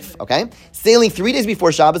Rif. Okay. Sailing 3 days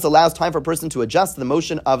before Shabbos allows time for a person to adjust to the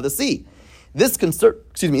motion of the sea. This concern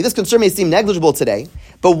may seem negligible today,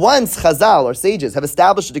 but once Chazal or sages have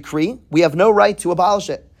established a decree, we have no right to abolish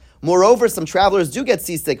it. Moreover, some travelers do get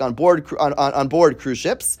seasick on board cruise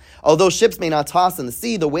ships. Although ships may not toss in the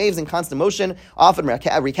sea, the waves in constant motion often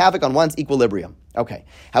wreak havoc on one's equilibrium. Okay.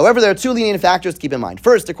 However, there are 2 lenient factors to keep in mind.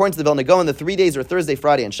 First, according to the Vilna Gaon, the 3 days are Thursday,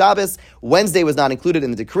 Friday, and Shabbos. Wednesday was not included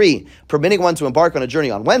in the decree, permitting one to embark on a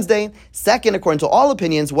journey on Wednesday. Second, according to all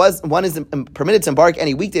opinions, one is permitted to embark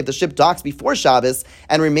any weekday if the ship docks before Shabbos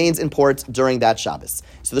and remains in port during that Shabbos.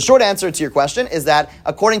 So the short answer to your question is that,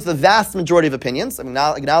 according to the vast majority of opinions, I'm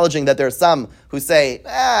not acknowledging that there are some who say,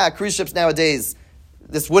 cruise ships nowadays,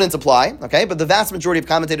 this wouldn't apply, okay? But the vast majority of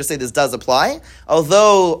commentators say this does apply,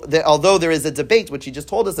 although there is a debate, which he just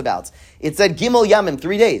told us about. It said Gimel Yamim,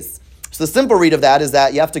 3 days. So the simple read of that is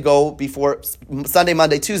that you have to go before Sunday,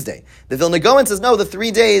 Monday, Tuesday. The Vilna Gaon says, no, the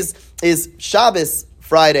 3 days is Shabbos,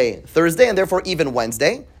 Friday, Thursday, and therefore even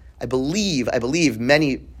Wednesday. I believe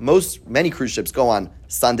many cruise ships go on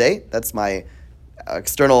Sunday. That's my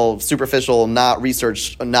external, superficial, not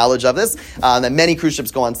research knowledge of this, that many cruise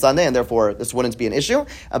ships go on Sunday, and therefore this wouldn't be an issue.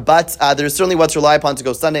 But there's certainly what's relied upon to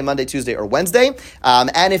go Sunday, Monday, Tuesday, or Wednesday.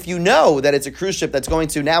 And if you know that it's a cruise ship that's going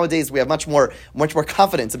to, nowadays we have much more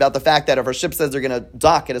confidence about the fact that if our ship says they're going to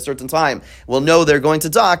dock at a certain time, we'll know they're going to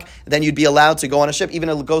dock, then you'd be allowed to go on a ship, even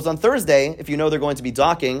if it goes on Thursday, if you know they're going to be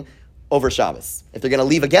docking over Shabbos. If they're going to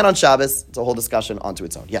leave again on Shabbos, it's a whole discussion onto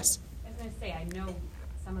its own. Yes? I was going to say, I know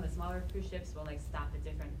some of the smaller cruise ships will stop at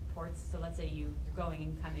different ports. So let's say you're going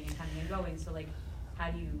and coming and going. So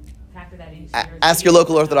how do you factor that into ask your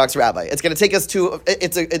local Orthodox rabbi. It's going to take us to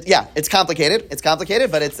it's complicated. It's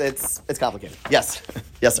complicated, but it's complicated. Yes.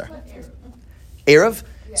 Yes, sir. Erev?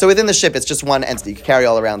 Yeah. So within the ship, it's just one entity. You can carry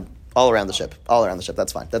all around the ship.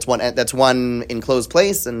 That's fine. That's one enclosed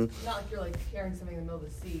place, and not like you're carrying something in the middle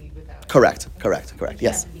of the sea without. Correct.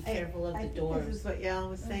 Yes. Be careful of the doors. This is what Yael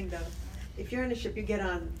was saying, though. If you're in a ship, you get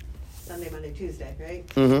on Sunday, Monday, Tuesday, right?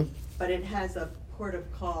 Mm-hmm. But it has a port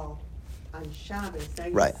of call on Shabbos. Now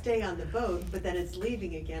you Right. stay on the boat, but then it's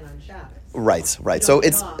leaving again on Shabbos. Right. You So don't get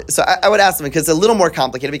it's off. so I would ask them because it's a little more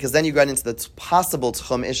complicated because then you get into the possible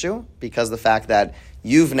tchum issue because of the fact that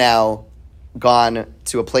you've now gone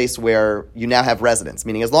to a place where you now have residence,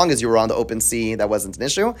 meaning as long as you were on the open sea, that wasn't an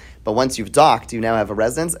issue. But once you've docked, you now have a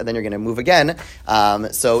residence, and then you're going to move again.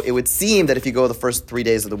 So it would seem that if you go the first 3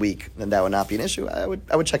 days of the week, then that would not be an issue. I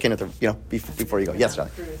would check in at the before you go. Yes, John.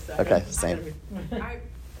 Okay, same. I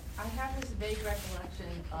have this vague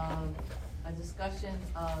recollection of a discussion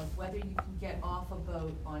of whether you can get off a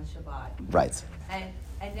boat on Shabbat. Right.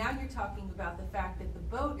 And now you're talking about the fact that the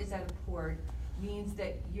boat is at a port means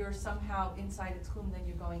that you're somehow inside a tchum, then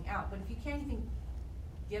you're going out. But if you can't even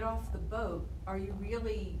get off the boat, are you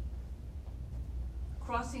really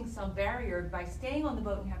crossing some barrier by staying on the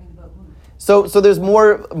boat and having the boat move? So there's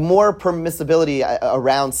more permissibility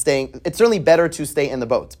around staying. It's certainly better to stay in the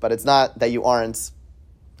boat, but it's not that you aren't.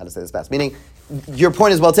 How to say this best? Meaning, your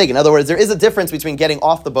point is well taken. In other words, there is a difference between getting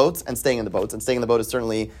off the boat and staying in the boat. And staying in the boat is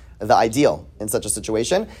certainly the ideal in such a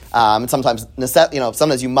situation. Sometimes,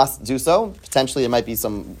 sometimes you must do so. Potentially, there might be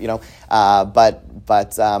some,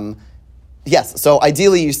 yes. So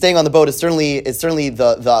ideally, you staying on the boat is certainly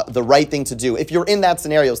the right thing to do. If you're in that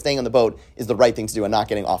scenario, staying on the boat is the right thing to do, and not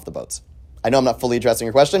getting off the boat. I know I'm not fully addressing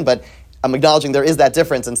your question, but I'm acknowledging there is that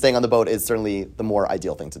difference, and staying on the boat is certainly the more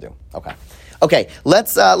ideal thing to do. Okay,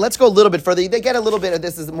 let's go a little bit further. They get a little bit of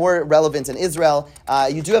this is more relevant in Israel.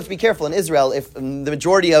 You do have to be careful in Israel if the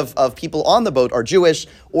majority of people on the boat are Jewish,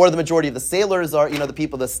 or the majority of the sailors are,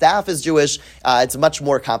 the staff is Jewish. It's much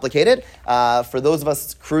more complicated. For those of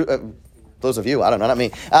us those of you, I don't know, not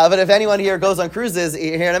me. But if anyone here goes on cruises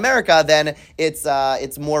here in America, then it's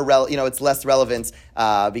more it's less relevant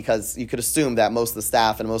because you could assume that most of the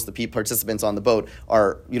staff and most of the participants on the boat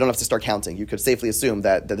you don't have to start counting. You could safely assume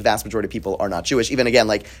that the vast majority of people are not Jewish. Even again,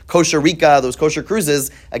 like Kosher Rika, those kosher cruises,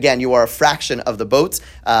 again, you are a fraction of the boat,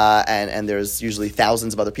 and there's usually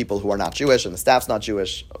thousands of other people who are not Jewish, and the staff's not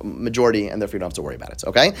Jewish, majority, and therefore you don't have to worry about it.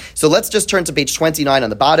 Okay, so let's just turn to page 29 on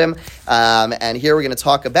the bottom, and here we're going to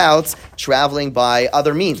talk about traveling by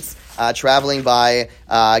other means. Traveling by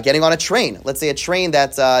getting on a train. Let's say a train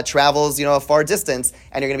that travels, a far distance,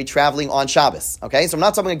 and you're going to be traveling on Shabbos. Okay, so I'm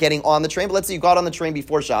not talking about getting on the train, but let's say you got on the train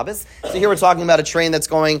before Shabbos. So here we're talking about a train that's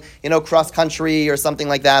going, cross country or something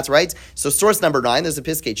like that, right? So source number 9, there's a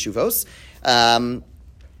Piskei Shuvos.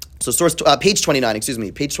 Page 29,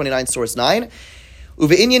 page 29, source 9.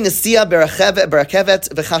 Uveinyan nesia berakevet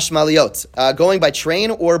v'chashmaliot, going by train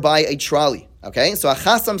or by a trolley. Okay, so a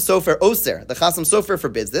chasam sofer oser, the chasam sofer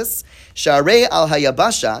forbids this. Sharei al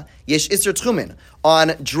hayabasha yesh isur tchumin.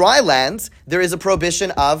 On dry land, there is a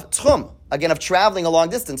prohibition of tchum. Again, of traveling a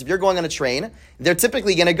long distance. If you're going on a train, they're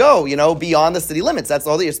typically going to go, beyond the city limits. That's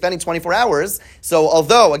all that you're spending 24 hours. So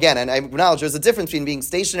although, again, and I acknowledge there's a difference between being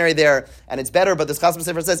stationary there and it's better, but this chasam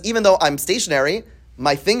sofer says, even though I'm stationary,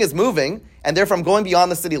 my thing is moving, and therefore I'm going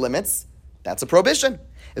beyond the city limits, that's a prohibition.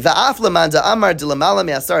 Even according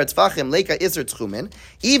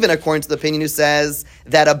to the opinion who says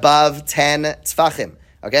that above 10 tfachim,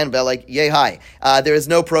 again, but like yay high, there is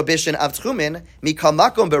no prohibition of tchumin.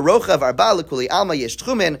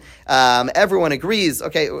 Everyone agrees.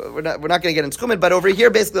 Okay, we're not going to get into tchumin, but over here,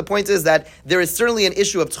 basically, the point is that there is certainly an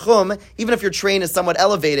issue of tchum. Even if your train is somewhat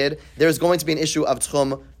elevated, there is going to be an issue of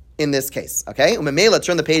tchum in this case. Okay, Umemela,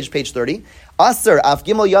 turn the page 30. Aser af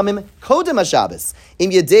gimel yamim kodem haShabbos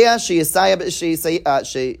im yedea sheyisa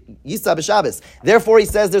b'Shabbos. Therefore, he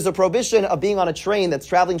says there's a prohibition of being on a train that's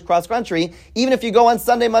traveling cross country, even if you go on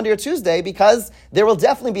Sunday, Monday, or Tuesday, because there will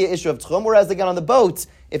definitely be an issue of tchum. Whereas again on the boat,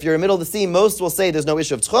 if you're in the middle of the sea, most will say there's no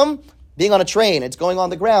issue of tchum. Being on a train, it's going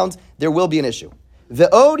on the ground, there will be an issue.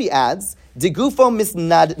 The Odi adds, digufo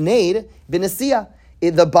misnadneid b'nesia.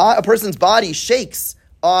 A person's body shakes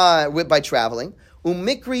by traveling.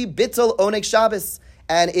 Umikri bittul onek Shabbos,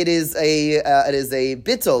 and it is a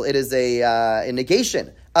bittul. It is a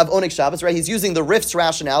negation of onek Shabbos. Right? He's using the Rif's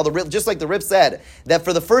rationale. Just like the Rif said that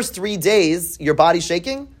for the first 3 days your body's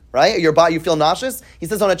shaking, right? You feel nauseous. He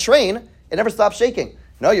says on a train it never stops shaking.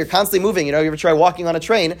 No, you're constantly moving. You ever try walking on a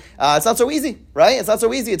train? It's not so easy, right? It's not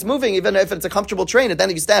so easy. It's moving, even if it's a comfortable train. And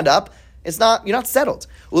then if you stand up, you're not settled.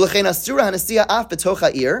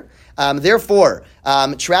 Therefore,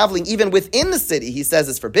 traveling even within the city, he says,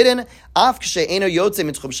 is forbidden.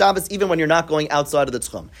 Even when you're not going outside of the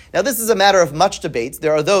tchum. Now, this is a matter of much debate.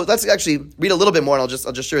 There are those. Let's actually read a little bit more, and I'll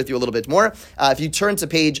just share with you a little bit more. If you turn to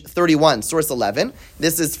page 31, source 11,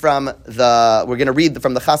 this is we're going to read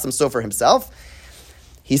from the Chasam Sofer himself.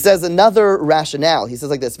 He says another rationale. He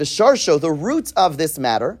says like this: V'sharsho, the root of this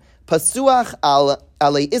matter, pasuach ale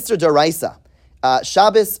isra daraisa.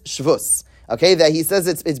 Shabbos Shvus. Okay, that he says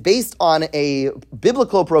it's based on a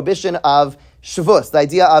biblical prohibition of Shvus, the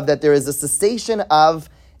idea of that there is a cessation of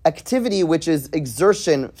activity which is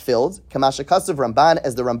exertion-filled. Kamasha Kasav Ramban,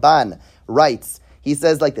 as the Ramban writes, he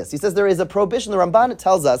says like this. He says there is a prohibition. The Ramban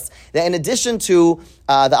tells us that in addition to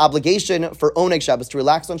the obligation for Oneg Shabbos, to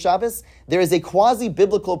relax on Shabbos, there is a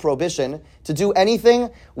quasi-biblical prohibition to do anything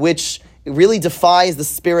which really defies the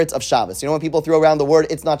spirit of Shabbos. You know when people throw around the word,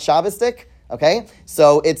 it's not Shabbostic? Okay,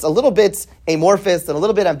 so it's a little bit amorphous and a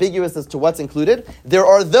little bit ambiguous as to what's included. There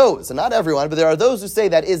are those, and not everyone, but there are those who say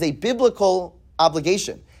that is a biblical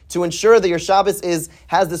obligation to ensure that your Shabbos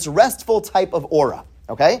has this restful type of aura.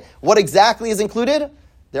 Okay, what exactly is included?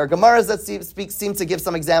 There are Gemaras that seem to give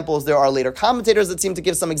some examples. There are later commentators that seem to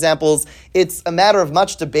give some examples. It's a matter of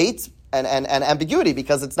much debate and ambiguity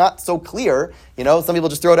because it's not so clear. You know, some people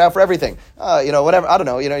just throw it out for everything. Whatever. I don't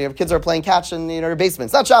know. You know, your kids are playing catch in your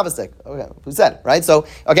basement. It's not Shabbosdik. Okay, who said it, right? So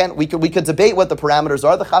again, we could debate what the parameters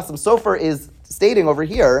are. The Chasam Sofer is stating over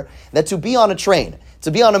here that to be on a train,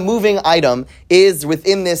 to be on a moving item, is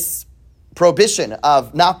within this prohibition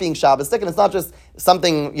of not being Shabbosdik, and it's not just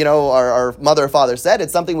something our mother or father said.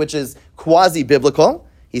 It's something which is quasi-biblical.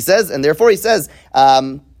 He says, and therefore he says.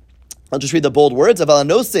 I'll just read the bold words.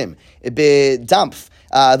 Avalanosim b'dampf.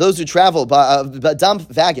 Those who travel,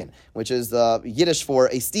 dampf wagon, which is Yiddish for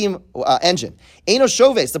a steam engine. Eino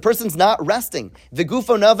shoves, the person's not resting.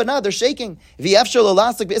 V'gufo navana, they're shaking. V'yefshel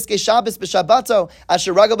olasik b'iskei Shabbos b'shabbato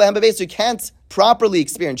asher ragal b'hem b'beis. You can't properly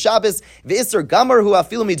experience Shabbos. V'isser gamar hu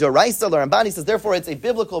afilu midoraisa. The Ramban, says, therefore it's a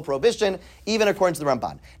biblical prohibition, even according to the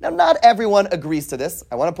Ramban. Now, not everyone agrees to this.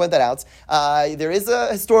 I want to point that out. There is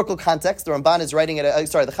a historical context. The Ramban is writing it.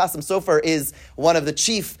 The Chasam Sofer is one of the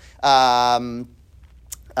chief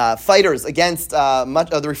fighters against much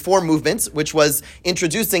of the Reform movement, which was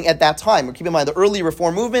introducing at that time. Keep in mind, the early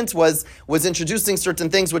Reform movement was introducing certain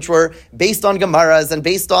things which were based on Gemaras and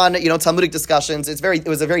based on Talmudic discussions. It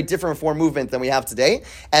was a very different Reform movement than we have today,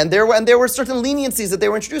 and there were certain leniencies that they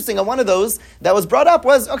were introducing. And one of those that was brought up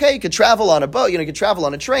was, okay, you could travel on a boat, you could travel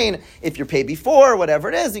on a train if you're paid before, whatever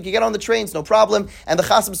it is, you could get on the trains, no problem. And the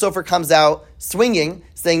Chasam Sofer comes out swinging,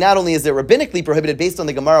 saying not only is it rabbinically prohibited based on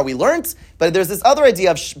the Gemara we learned, but there's this other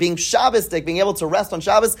idea of being Shabbosdik, being able to rest on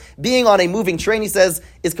Shabbos, being on a moving train, he says,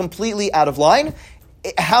 is completely out of line.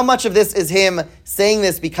 How much of this is him saying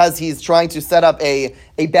this because he's trying to set up a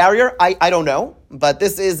barrier? I don't know. But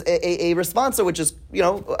this is a response which is,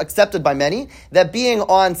 accepted by many, that being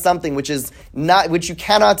on something which you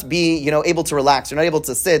cannot be, able to relax, you're not able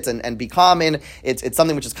to sit and be calm in, it's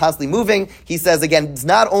something which is constantly moving. He says, again, it's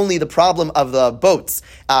not only the problem of the boats,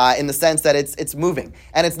 in the sense that it's moving.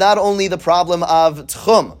 And it's not only the problem of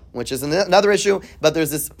tchum, which is another issue, but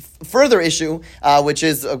there's this further issue, which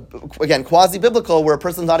is, again, quasi-biblical, where a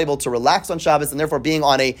person's not able to relax on Shabbos, and therefore being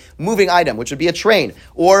on a moving item, which would be a train,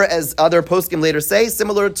 or as other poskim later say,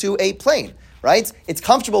 similar to a plane, right? It's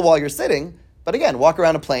comfortable while you're sitting, but again, walk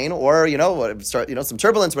around a plane, or, some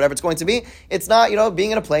turbulence, whatever it's going to be, it's not, being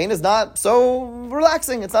in a plane is not so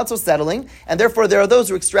relaxing, it's not so settling, and therefore there are those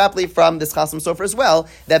who extrapolate from this Chasam Sofer as well,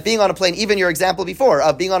 that being on a plane, even your example before,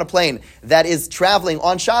 of being on a plane that is traveling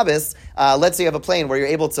on Shabbos, let's say you have a plane where you're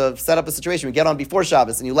able to set up a situation, you get on before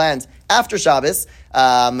Shabbos and you land after Shabbos,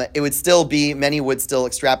 it would still be, many would still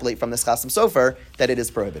extrapolate from this Chasam Sofer that it is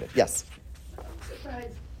prohibited. Yes? I'm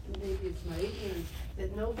surprised, maybe it's my ignorance,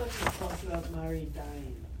 that nobody talks about Mari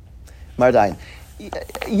dying. Mari dying.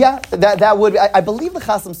 Yeah, that would. I believe the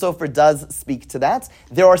Chasam Sofer does speak to that.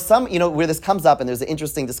 There are some, where this comes up, and there's an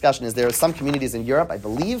interesting discussion. Is there are some communities in Europe, I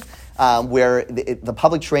believe, where the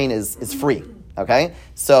public train is free. Okay,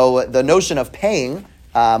 so the notion of paying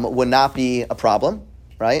would not be a problem,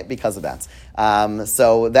 right? Because of that.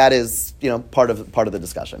 So that is, part of the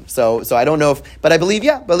discussion. So I don't know but I believe,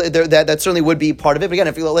 but that certainly would be part of it. But again,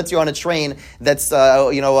 if let's say you're on a train that's,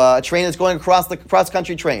 a train that's going across the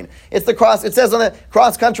cross-country train. It says on the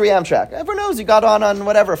cross-country Amtrak. Everyone knows you got on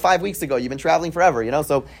whatever, 5 weeks ago. You've been traveling forever,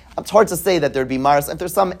 so it's hard to say that there'd be Maras. If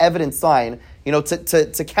there's some evidence sign,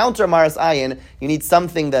 to counter Maras Ayin, you need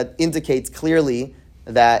something that indicates clearly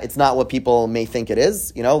that it's not what people may think it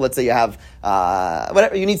is. Let's say you have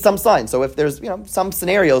whatever, you need some sign. So if there's some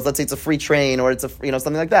scenarios, let's say it's a free train or it's a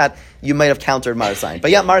something like that, you might have countered Marasign. But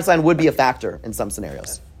yeah, Marasign would be a factor in some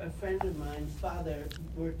scenarios. A friend of mine's father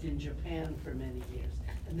worked in Japan for many years,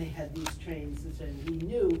 and they had these trains, and he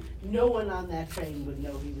knew no one on that train would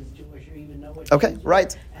know he was Jewish or even know what Okay, Jews were.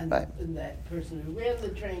 right, And, right. and that person who ran the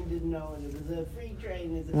train didn't know, and it was a free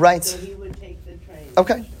train. Right. So he would take the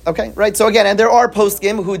train. Okay, right. So again, and there are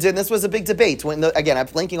poskim who did. This was a big debate. Again, I'm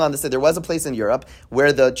linking on this. There was a place in Europe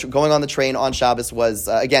where going on the train on Shabbos was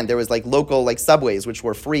again there was like local like subways which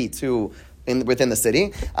were free to. Within the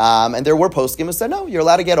city, and there were poskim who said, no, you're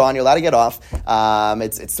allowed to get on, you're allowed to get off,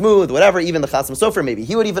 it's smooth, whatever, even the Chasam Sofer, maybe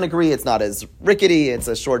he would even agree it's not as rickety, it's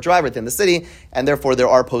a short drive within the city, and therefore there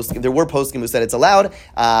were poskim who said it's allowed.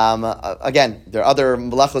 Again, there are other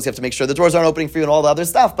malachos, you have to make sure the doors aren't opening for you and all the other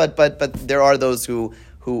stuff, but there are those who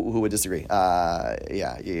would disagree.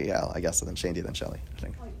 Yeah, I guess, so then Shandy, then Shelley, I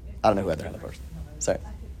think. I don't know who had their hand up first. Sorry.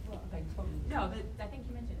 No, but I think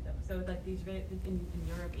you mentioned it though. So like these in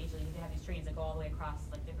Europe, Asia, they have these trains that go all the way across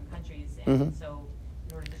like different countries, and so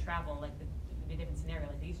in order to travel, like it would be a different scenario.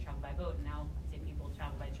 Like they used to travel by boat, and now say people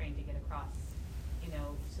travel by train to get across.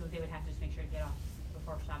 So they would have to just make sure to get off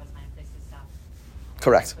before Shabbos time, place to stop.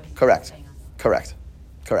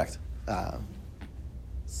 Correct.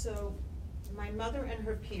 So, my mother and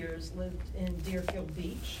her peers lived in Deerfield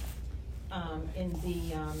Beach, in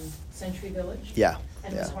the Century Village. Yeah.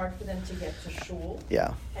 And it was hard for them to get to shul.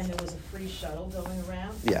 Yeah. And there was a free shuttle going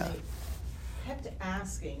around. Yeah. And they kept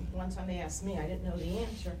asking, one time they asked me, I didn't know the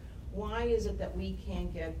answer, why is it that we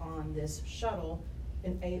can't get on this shuttle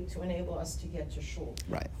to enable us to get to shul?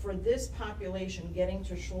 Right. For this population, getting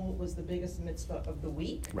to shul was the biggest mitzvah of the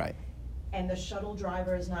week. Right. And the shuttle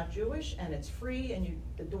driver is not Jewish, and it's free, and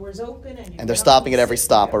the door's open, and they're stopping at every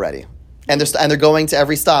stop already, and they're going to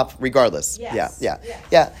every stop regardless. Yes.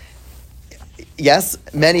 Yeah. Yes,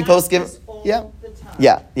 many poskim.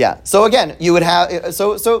 Yeah. So again, you would have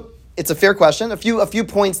so it's a fair question. A few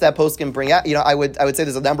points that poskim bring out. I would say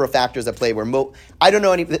there's a number of factors at play where I don't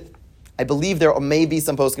know any. I believe there may be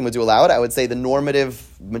some poskim would do allow it. I would say the normative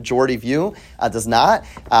majority view does not.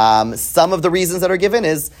 Some of the reasons that are given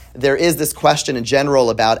is there is this question in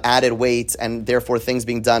general about added weight and therefore things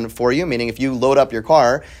being done for you. Meaning, if you load up your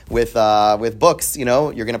car with books,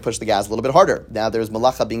 you're going to push the gas a little bit harder. Now there's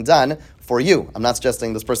malacha being done for you. I'm not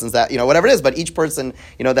suggesting this person's that, whatever it is, but each person,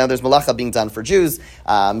 now there's malacha being done for Jews.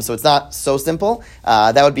 So it's not so simple.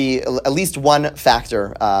 That would be at least one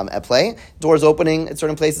factor at play. Doors opening at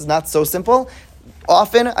certain places, not so simple.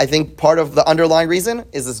 Often, I think part of the underlying reason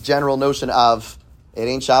is this general notion of it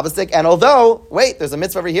ain't Shabbosik. And although, wait, there's a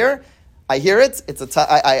mitzvah over here, I hear it.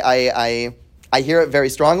 I hear it very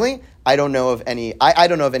strongly. I don't know of any. I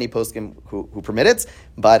don't know of any poskim who permit it,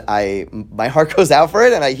 but my heart goes out for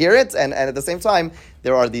it, and I hear it, and at the same time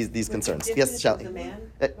there are these concerns. Yes, Shelley. The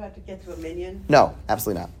man about to get to a minyan? No,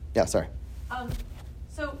 absolutely not. Yeah, sorry.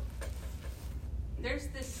 So there's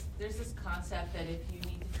this concept that if you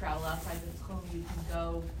need to travel outside the home, you can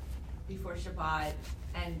go before Shabbat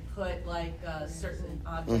and put like certain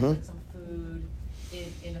objects, like some food,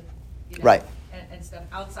 in a right, and stuff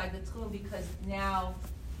outside the tchum, because now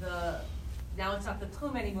it's not the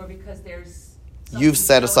tchum anymore, because there's you've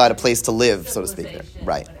set aside a place to live, so to speak.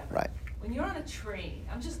 Right, whatever. Right. When you're on a train,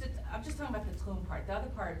 I'm just talking about the tchum part. The other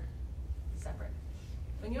part is separate.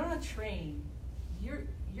 When you're on a train, you're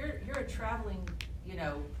a traveling,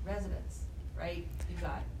 residence, right? You've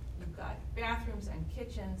got bathrooms and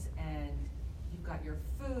kitchens, and you've got your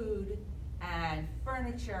food and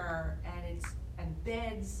furniture and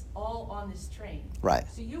beds all on this train. Right.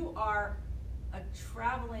 So you are a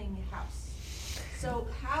traveling house. So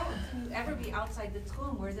how can you ever be outside the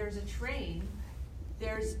tchum where there's a train?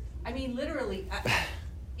 Literally,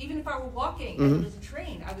 even if I were walking and there's a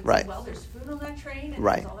train, I would say, well, there's food on that train and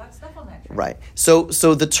there's all that stuff on that train. Right. So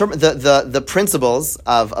the term, the principles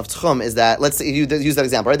of tchum is that, let's say you use that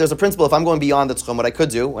example, right? There's a principle. If I'm going beyond the tchum, what I could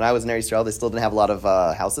do when I was in Eretz Yisrael, they still didn't have a lot of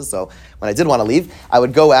houses. So when I did want to leave, I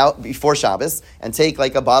would go out before Shabbos and take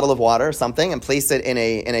like a bottle of water or something and place it in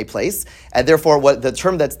a place. And therefore, what the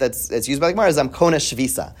term that's used by the Gemara is kona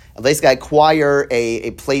shvisa. And basically, I acquire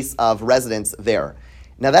a place of residence there.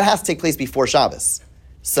 Now that has to take place before Shabbos.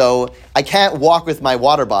 So I can't walk with my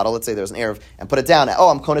water bottle, let's say there's an Erev, and put it down.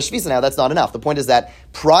 I'm Kona Shvisa now, that's not enough. The point is that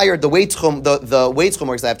prior, the way Tchum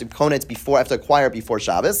works, I have to Kona it before, I have to acquire it before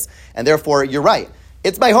Shabbos, and therefore, you're right.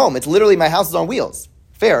 It's my home. It's literally my house is on wheels.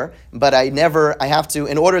 Fair, but I have to,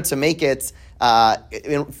 in order to make it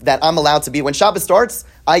that I'm allowed to be, when Shabbos starts,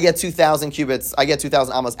 I get 2,000 cubits, I get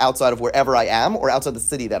 2,000 amos outside of wherever I am, or outside the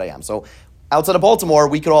city that I am. So outside of Baltimore,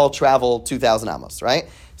 we could all travel 2,000 amos, right?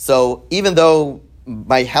 So even though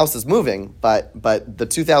my house is moving, but the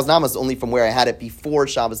 2,000 amos is only from where I had it before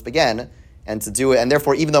Shabbos began, and to do it. And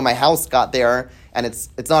therefore, even though my house got there, and it's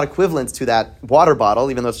not equivalent to that water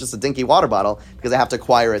bottle, even though it's just a dinky water bottle, because I have to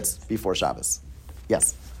acquire it before Shabbos.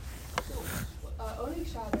 Yes?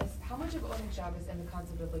 Oneg Shabbos, how much of Oneg Shabbos and the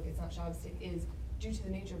concept of like it's not Shabbos is due to the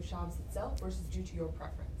nature of Shabbos itself versus due to your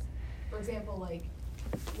preference? For example, like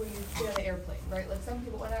when you get on the airplane, right? Like some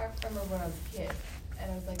people, I remember when I was a kid,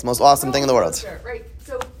 and I was like, it's the most awesome thing in the world. Sure, right?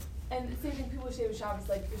 So, and the same thing people say with Shabbos,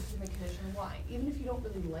 like you're supposed to make traditional wine. Even if you don't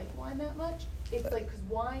really like wine that much, it's like, because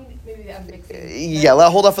wine, maybe I'm mixing. Yeah, I'll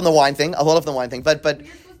hold off on the wine thing. But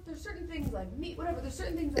you're supposed, there's certain things like meat, whatever, there's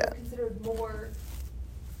certain things that are considered more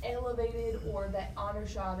elevated or that honor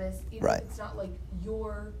Shabbos, even if it's not like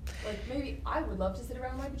your, like maybe I would love to sit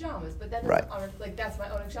around in my pajamas, but that doesn't honor, like that's my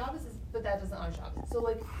Oneg Shabbos, but that doesn't honor Shabbos. So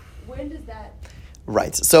like, when does that?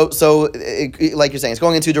 Right. So like you're saying, it's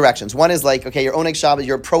going in two directions. One is like, okay, your Oneg Shabbos,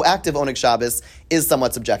 your proactive Oneg Shabbos is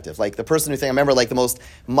somewhat subjective. Like the person who I remember like the most,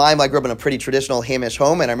 I grew up in a pretty traditional Hamish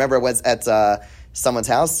home, and I remember I was at someone's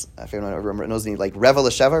house. If anyone remember knows any, like Reva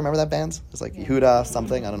Lesheva, remember that band? It was like Yehuda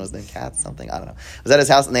something, I don't know his name, Katz something, I don't know. I was at his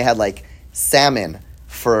house and they had like salmon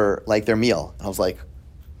for like their meal. And I was like,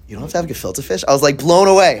 you don't have to have gefilte fish? I was like blown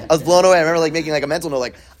away. I remember like making like a mental note,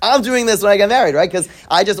 like I'm doing this when I get married, right? Because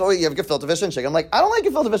I just you have gefilte fish and chicken. I'm like, I don't like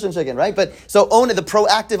gefilte fish and chicken, right? But so the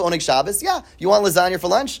proactive Oneg Shabbos, you want lasagna for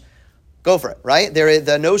lunch? Go for it, right? There is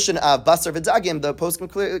the notion of basar v'dagim. The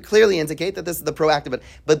poskim clearly indicate that this is the proactive,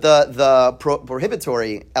 but the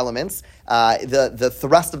prohibitory elements, the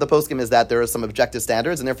thrust of the poskim is that there are some objective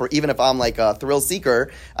standards, and therefore, even if I'm like a thrill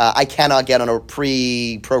seeker, I cannot get on a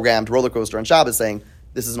pre-programmed roller coaster on Shabbos saying,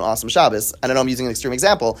 this is an awesome Shabbos. I know I'm using an extreme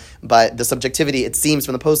example, but the subjectivity, it seems,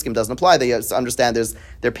 from the poskim doesn't apply. They understand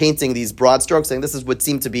they're painting these broad strokes, saying this is what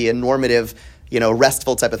seemed to be a normative,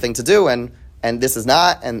 restful type of thing to do, and this is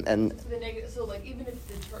not. And so the negative. So like even if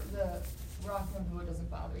the rock number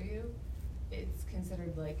doesn't bother you, it's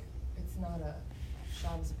considered like it's not a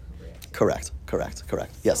Shabbos appropriate.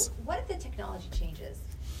 Correct. Yes. So what if the technology changes,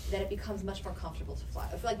 that it becomes much more comfortable to fly?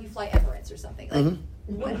 If like you fly Emirates or something, like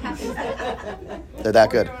what happens then? They're that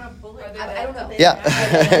good. I don't know. Yeah. I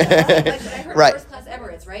heard Right. first class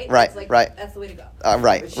Emirates, right? Right. It's like, Right. That's the way to go.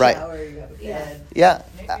 Right. Shower, you go to bed. Yeah.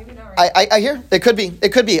 Maybe not right. I hear it could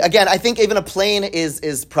be. Again, I think even a plane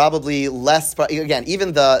is probably less. Again,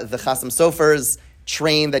 even the Chasam Sofer's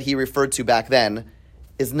train that he referred to back then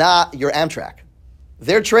is not your Amtrak.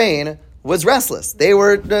 Their train was restless. They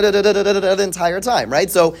were the entire time, right?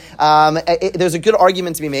 So there's a good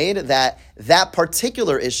argument to be made that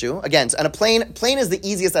particular issue, again, and a plane is the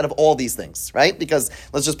easiest out of all these things, right? Because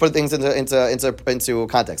let's just put things into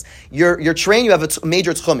context. Your train, you have a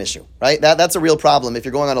major tchum issue, right? That's a real problem if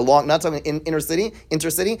you're going on a long, not talking in intercity,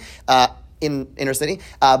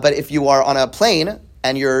 but if you are on a plane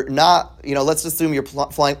and you're not, let's assume you're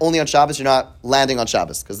flying only on Shabbos, you're not landing on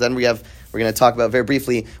Shabbos, because then we're going to talk about very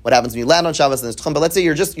briefly what happens when you land on Shabbos and there's tchum. But let's say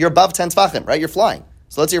you're above 10 tfachim, right? You're flying.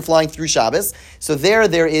 So let's say you're flying through Shabbos. So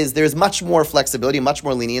there's much more flexibility, much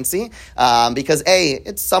more leniency, because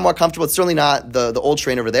it's somewhat comfortable. It's certainly not the old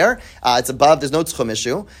train over there. It's above. There's no tchum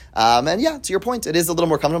issue. And to your point, it is a little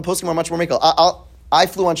more comfortable. Poskim are much more mikal. I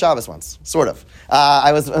flew on Shabbos once, sort of.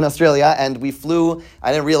 I was in Australia, and we flew.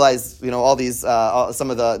 I didn't realize, all these.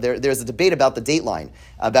 There's a debate about the date line,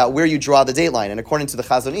 about where you draw the date line. And according to the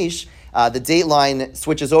Chazon Ish, the date line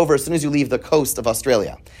switches over as soon as you leave the coast of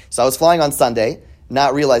Australia. So I was flying on Sunday,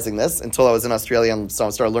 not realizing this until I was in Australia and so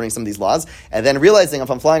I started learning some of these laws, and then realizing if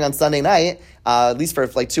I'm flying on Sunday night, at least for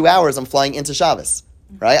like 2 hours, I'm flying into Shabbos.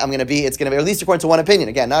 Right, it's going to be, at least according to one opinion.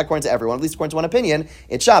 Again, not according to everyone, at least according to one opinion,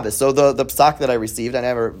 it's Shabbos. So the psak that I received, I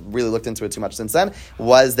never really looked into it too much since then,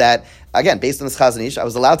 was that, again, based on this Chazon Ish, I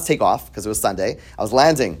was allowed to take off because it was Sunday. I was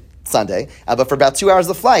landing Sunday, but for about 2 hours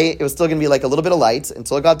of the flight, it was still going to be like a little bit of light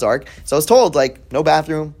until it got dark. So I was told, like, no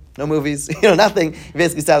bathroom, no movies, nothing.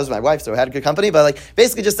 Basically sat with my wife, so I had good company, but like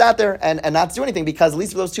basically just sat there and not to do anything, because at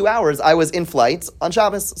least for those 2 hours, I was in flight on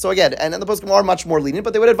Shabbos. So again, and the poskim are much more lenient,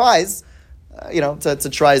 but they would advise to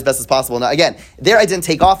try as best as possible. Now, again, there I didn't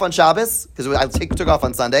take off on Shabbos because I took off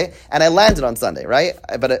on Sunday and I landed on Sunday, right?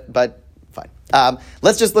 But fine.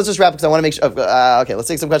 Let's just wrap because I want to make sure. Okay, let's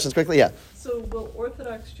take some questions quickly. Yeah. So, will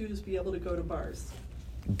Orthodox Jews be able to go to bars?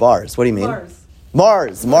 Bars? What do you mean?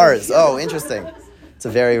 Mars. Oh, interesting. It's a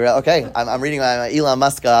very real. Okay, I'm reading my Elon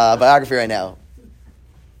Musk biography right now.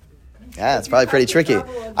 Yeah, it's probably pretty tricky.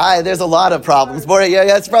 There's a lot of problems.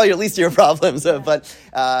 It's probably at least your problems. But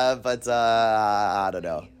I don't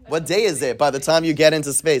know. What day is it by the time you get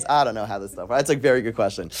into space? I don't know how this stuff. That's a very good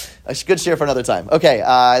question. A good share for another time. Okay,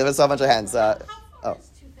 let's have a bunch of hands. How far is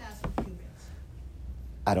 2,000 cubits?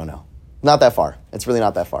 I don't know. Not that far. It's really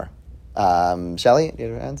not that far. Shelley, do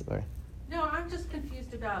you have hands? Or? No,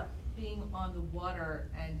 about being on the water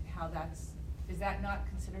and how is that not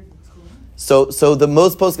considered tchum? So the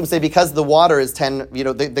most poskim say because the water is 10,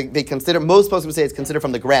 they consider, most poskim say it's considered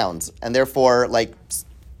from the ground, and therefore, like,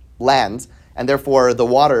 land, and therefore the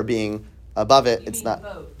water being above it, it's not,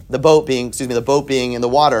 the boat being in the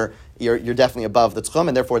water, you're definitely above the tchum,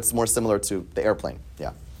 and therefore it's more similar to the airplane.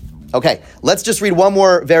 Yeah. Okay, let's just read one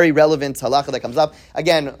more very relevant halacha that comes up.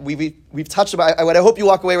 Again, we've touched about, what I hope you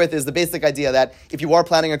walk away with is the basic idea that if you are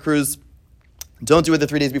planning a cruise, don't do it the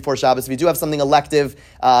 3 days before Shabbos. If you do have something elective,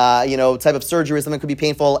 type of surgery, something that could be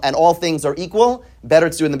painful, and all things are equal, better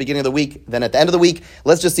to do it in the beginning of the week than at the end of the week.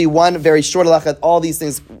 Let's just see one very short halacha. All these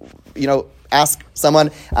things, ask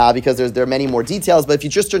someone because there are many more details. But if you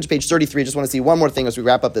just turn to page 33, I just want to see one more thing as we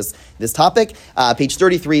wrap up this topic. Page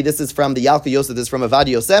 33, this is from the Yalkut Yosef, this is from Avad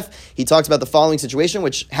Yosef. He talks about the following situation,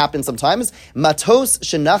 which happens sometimes. Matos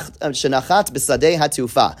shenachat b'sadeh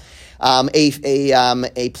hatufa.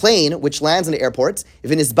 A plane which lands in the airport,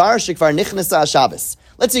 v'nisbar shekvar nichnasa Shabbos.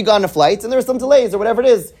 Let's say you got on a flight and there are some delays or whatever it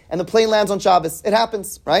is, and the plane lands on Shabbos. It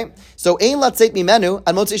happens, right? So ein latzeit mimenu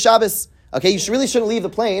ad motzei Shabbos. Okay, you really shouldn't leave the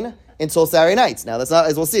plane until Saturday night. Now, that's not,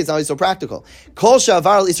 as we'll see, it's not always so practical. Kol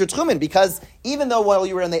shavar al isur tchumen, because even though while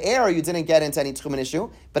you were in the air, you didn't get into any tchumen issue,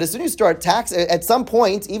 but as soon as you start at some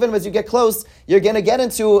point, even as you get close, you're going to get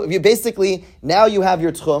into, now you have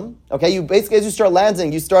your tchum, okay? You basically, as you start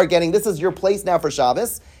landing, you start getting, this is your place now for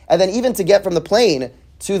Shabbos, and then even to get from the plane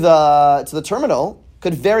to the terminal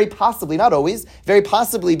could very possibly, not always, very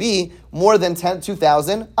possibly be more than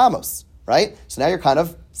 2,000 amos, right? So now you're kind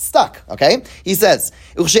of stuck, okay? He says,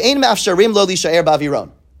 very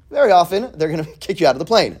often, they're going to kick you out of the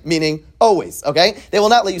plane, meaning always, okay? They will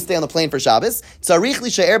not let you stay on the plane for Shabbos.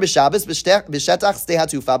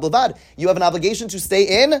 You have an obligation to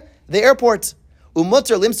stay in the airport.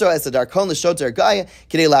 Umutter limsor es darkon l'shoter gaya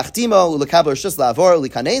kidei lachtimo ulekabel rishus laavor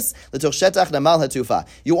ulikanes letoch shetach namal hatufa.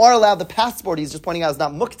 You are allowed the passport. He's just pointing out is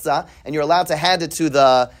not muktzah, and you're allowed to hand it to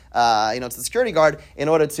the to the security guard in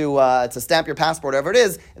order to stamp your passport, whatever it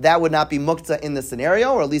is. That would not be muktzah in this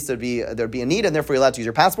scenario, or at least there'd be a need, and therefore you're allowed to use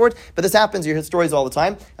your passport. But this happens. You hear stories all the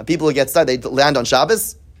time. People who get stuck, they land on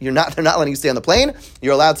Shabbos. They're not letting you stay on the plane.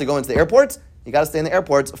 You're allowed to go into the airport. You got to stay in the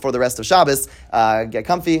airport for the rest of Shabbos, get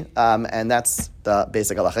comfy, and that's the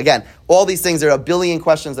basic halacha. Again, all these things, there are a billion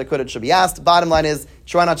questions that should be asked. Bottom line is,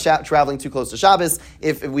 try not traveling too close to Shabbos.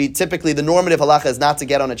 If we typically, the normative halacha is not to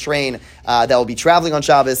get on a train that will be traveling on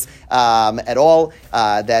Shabbos at all.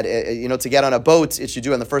 To get on a boat, it should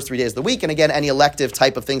do in the first 3 days of the week. And again, any elective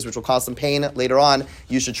type of things which will cause some pain later on,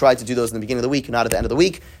 you should try to do those in the beginning of the week, not at the end of the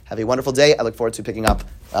week. Have a wonderful day. I look forward to picking up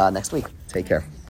next week. Take care.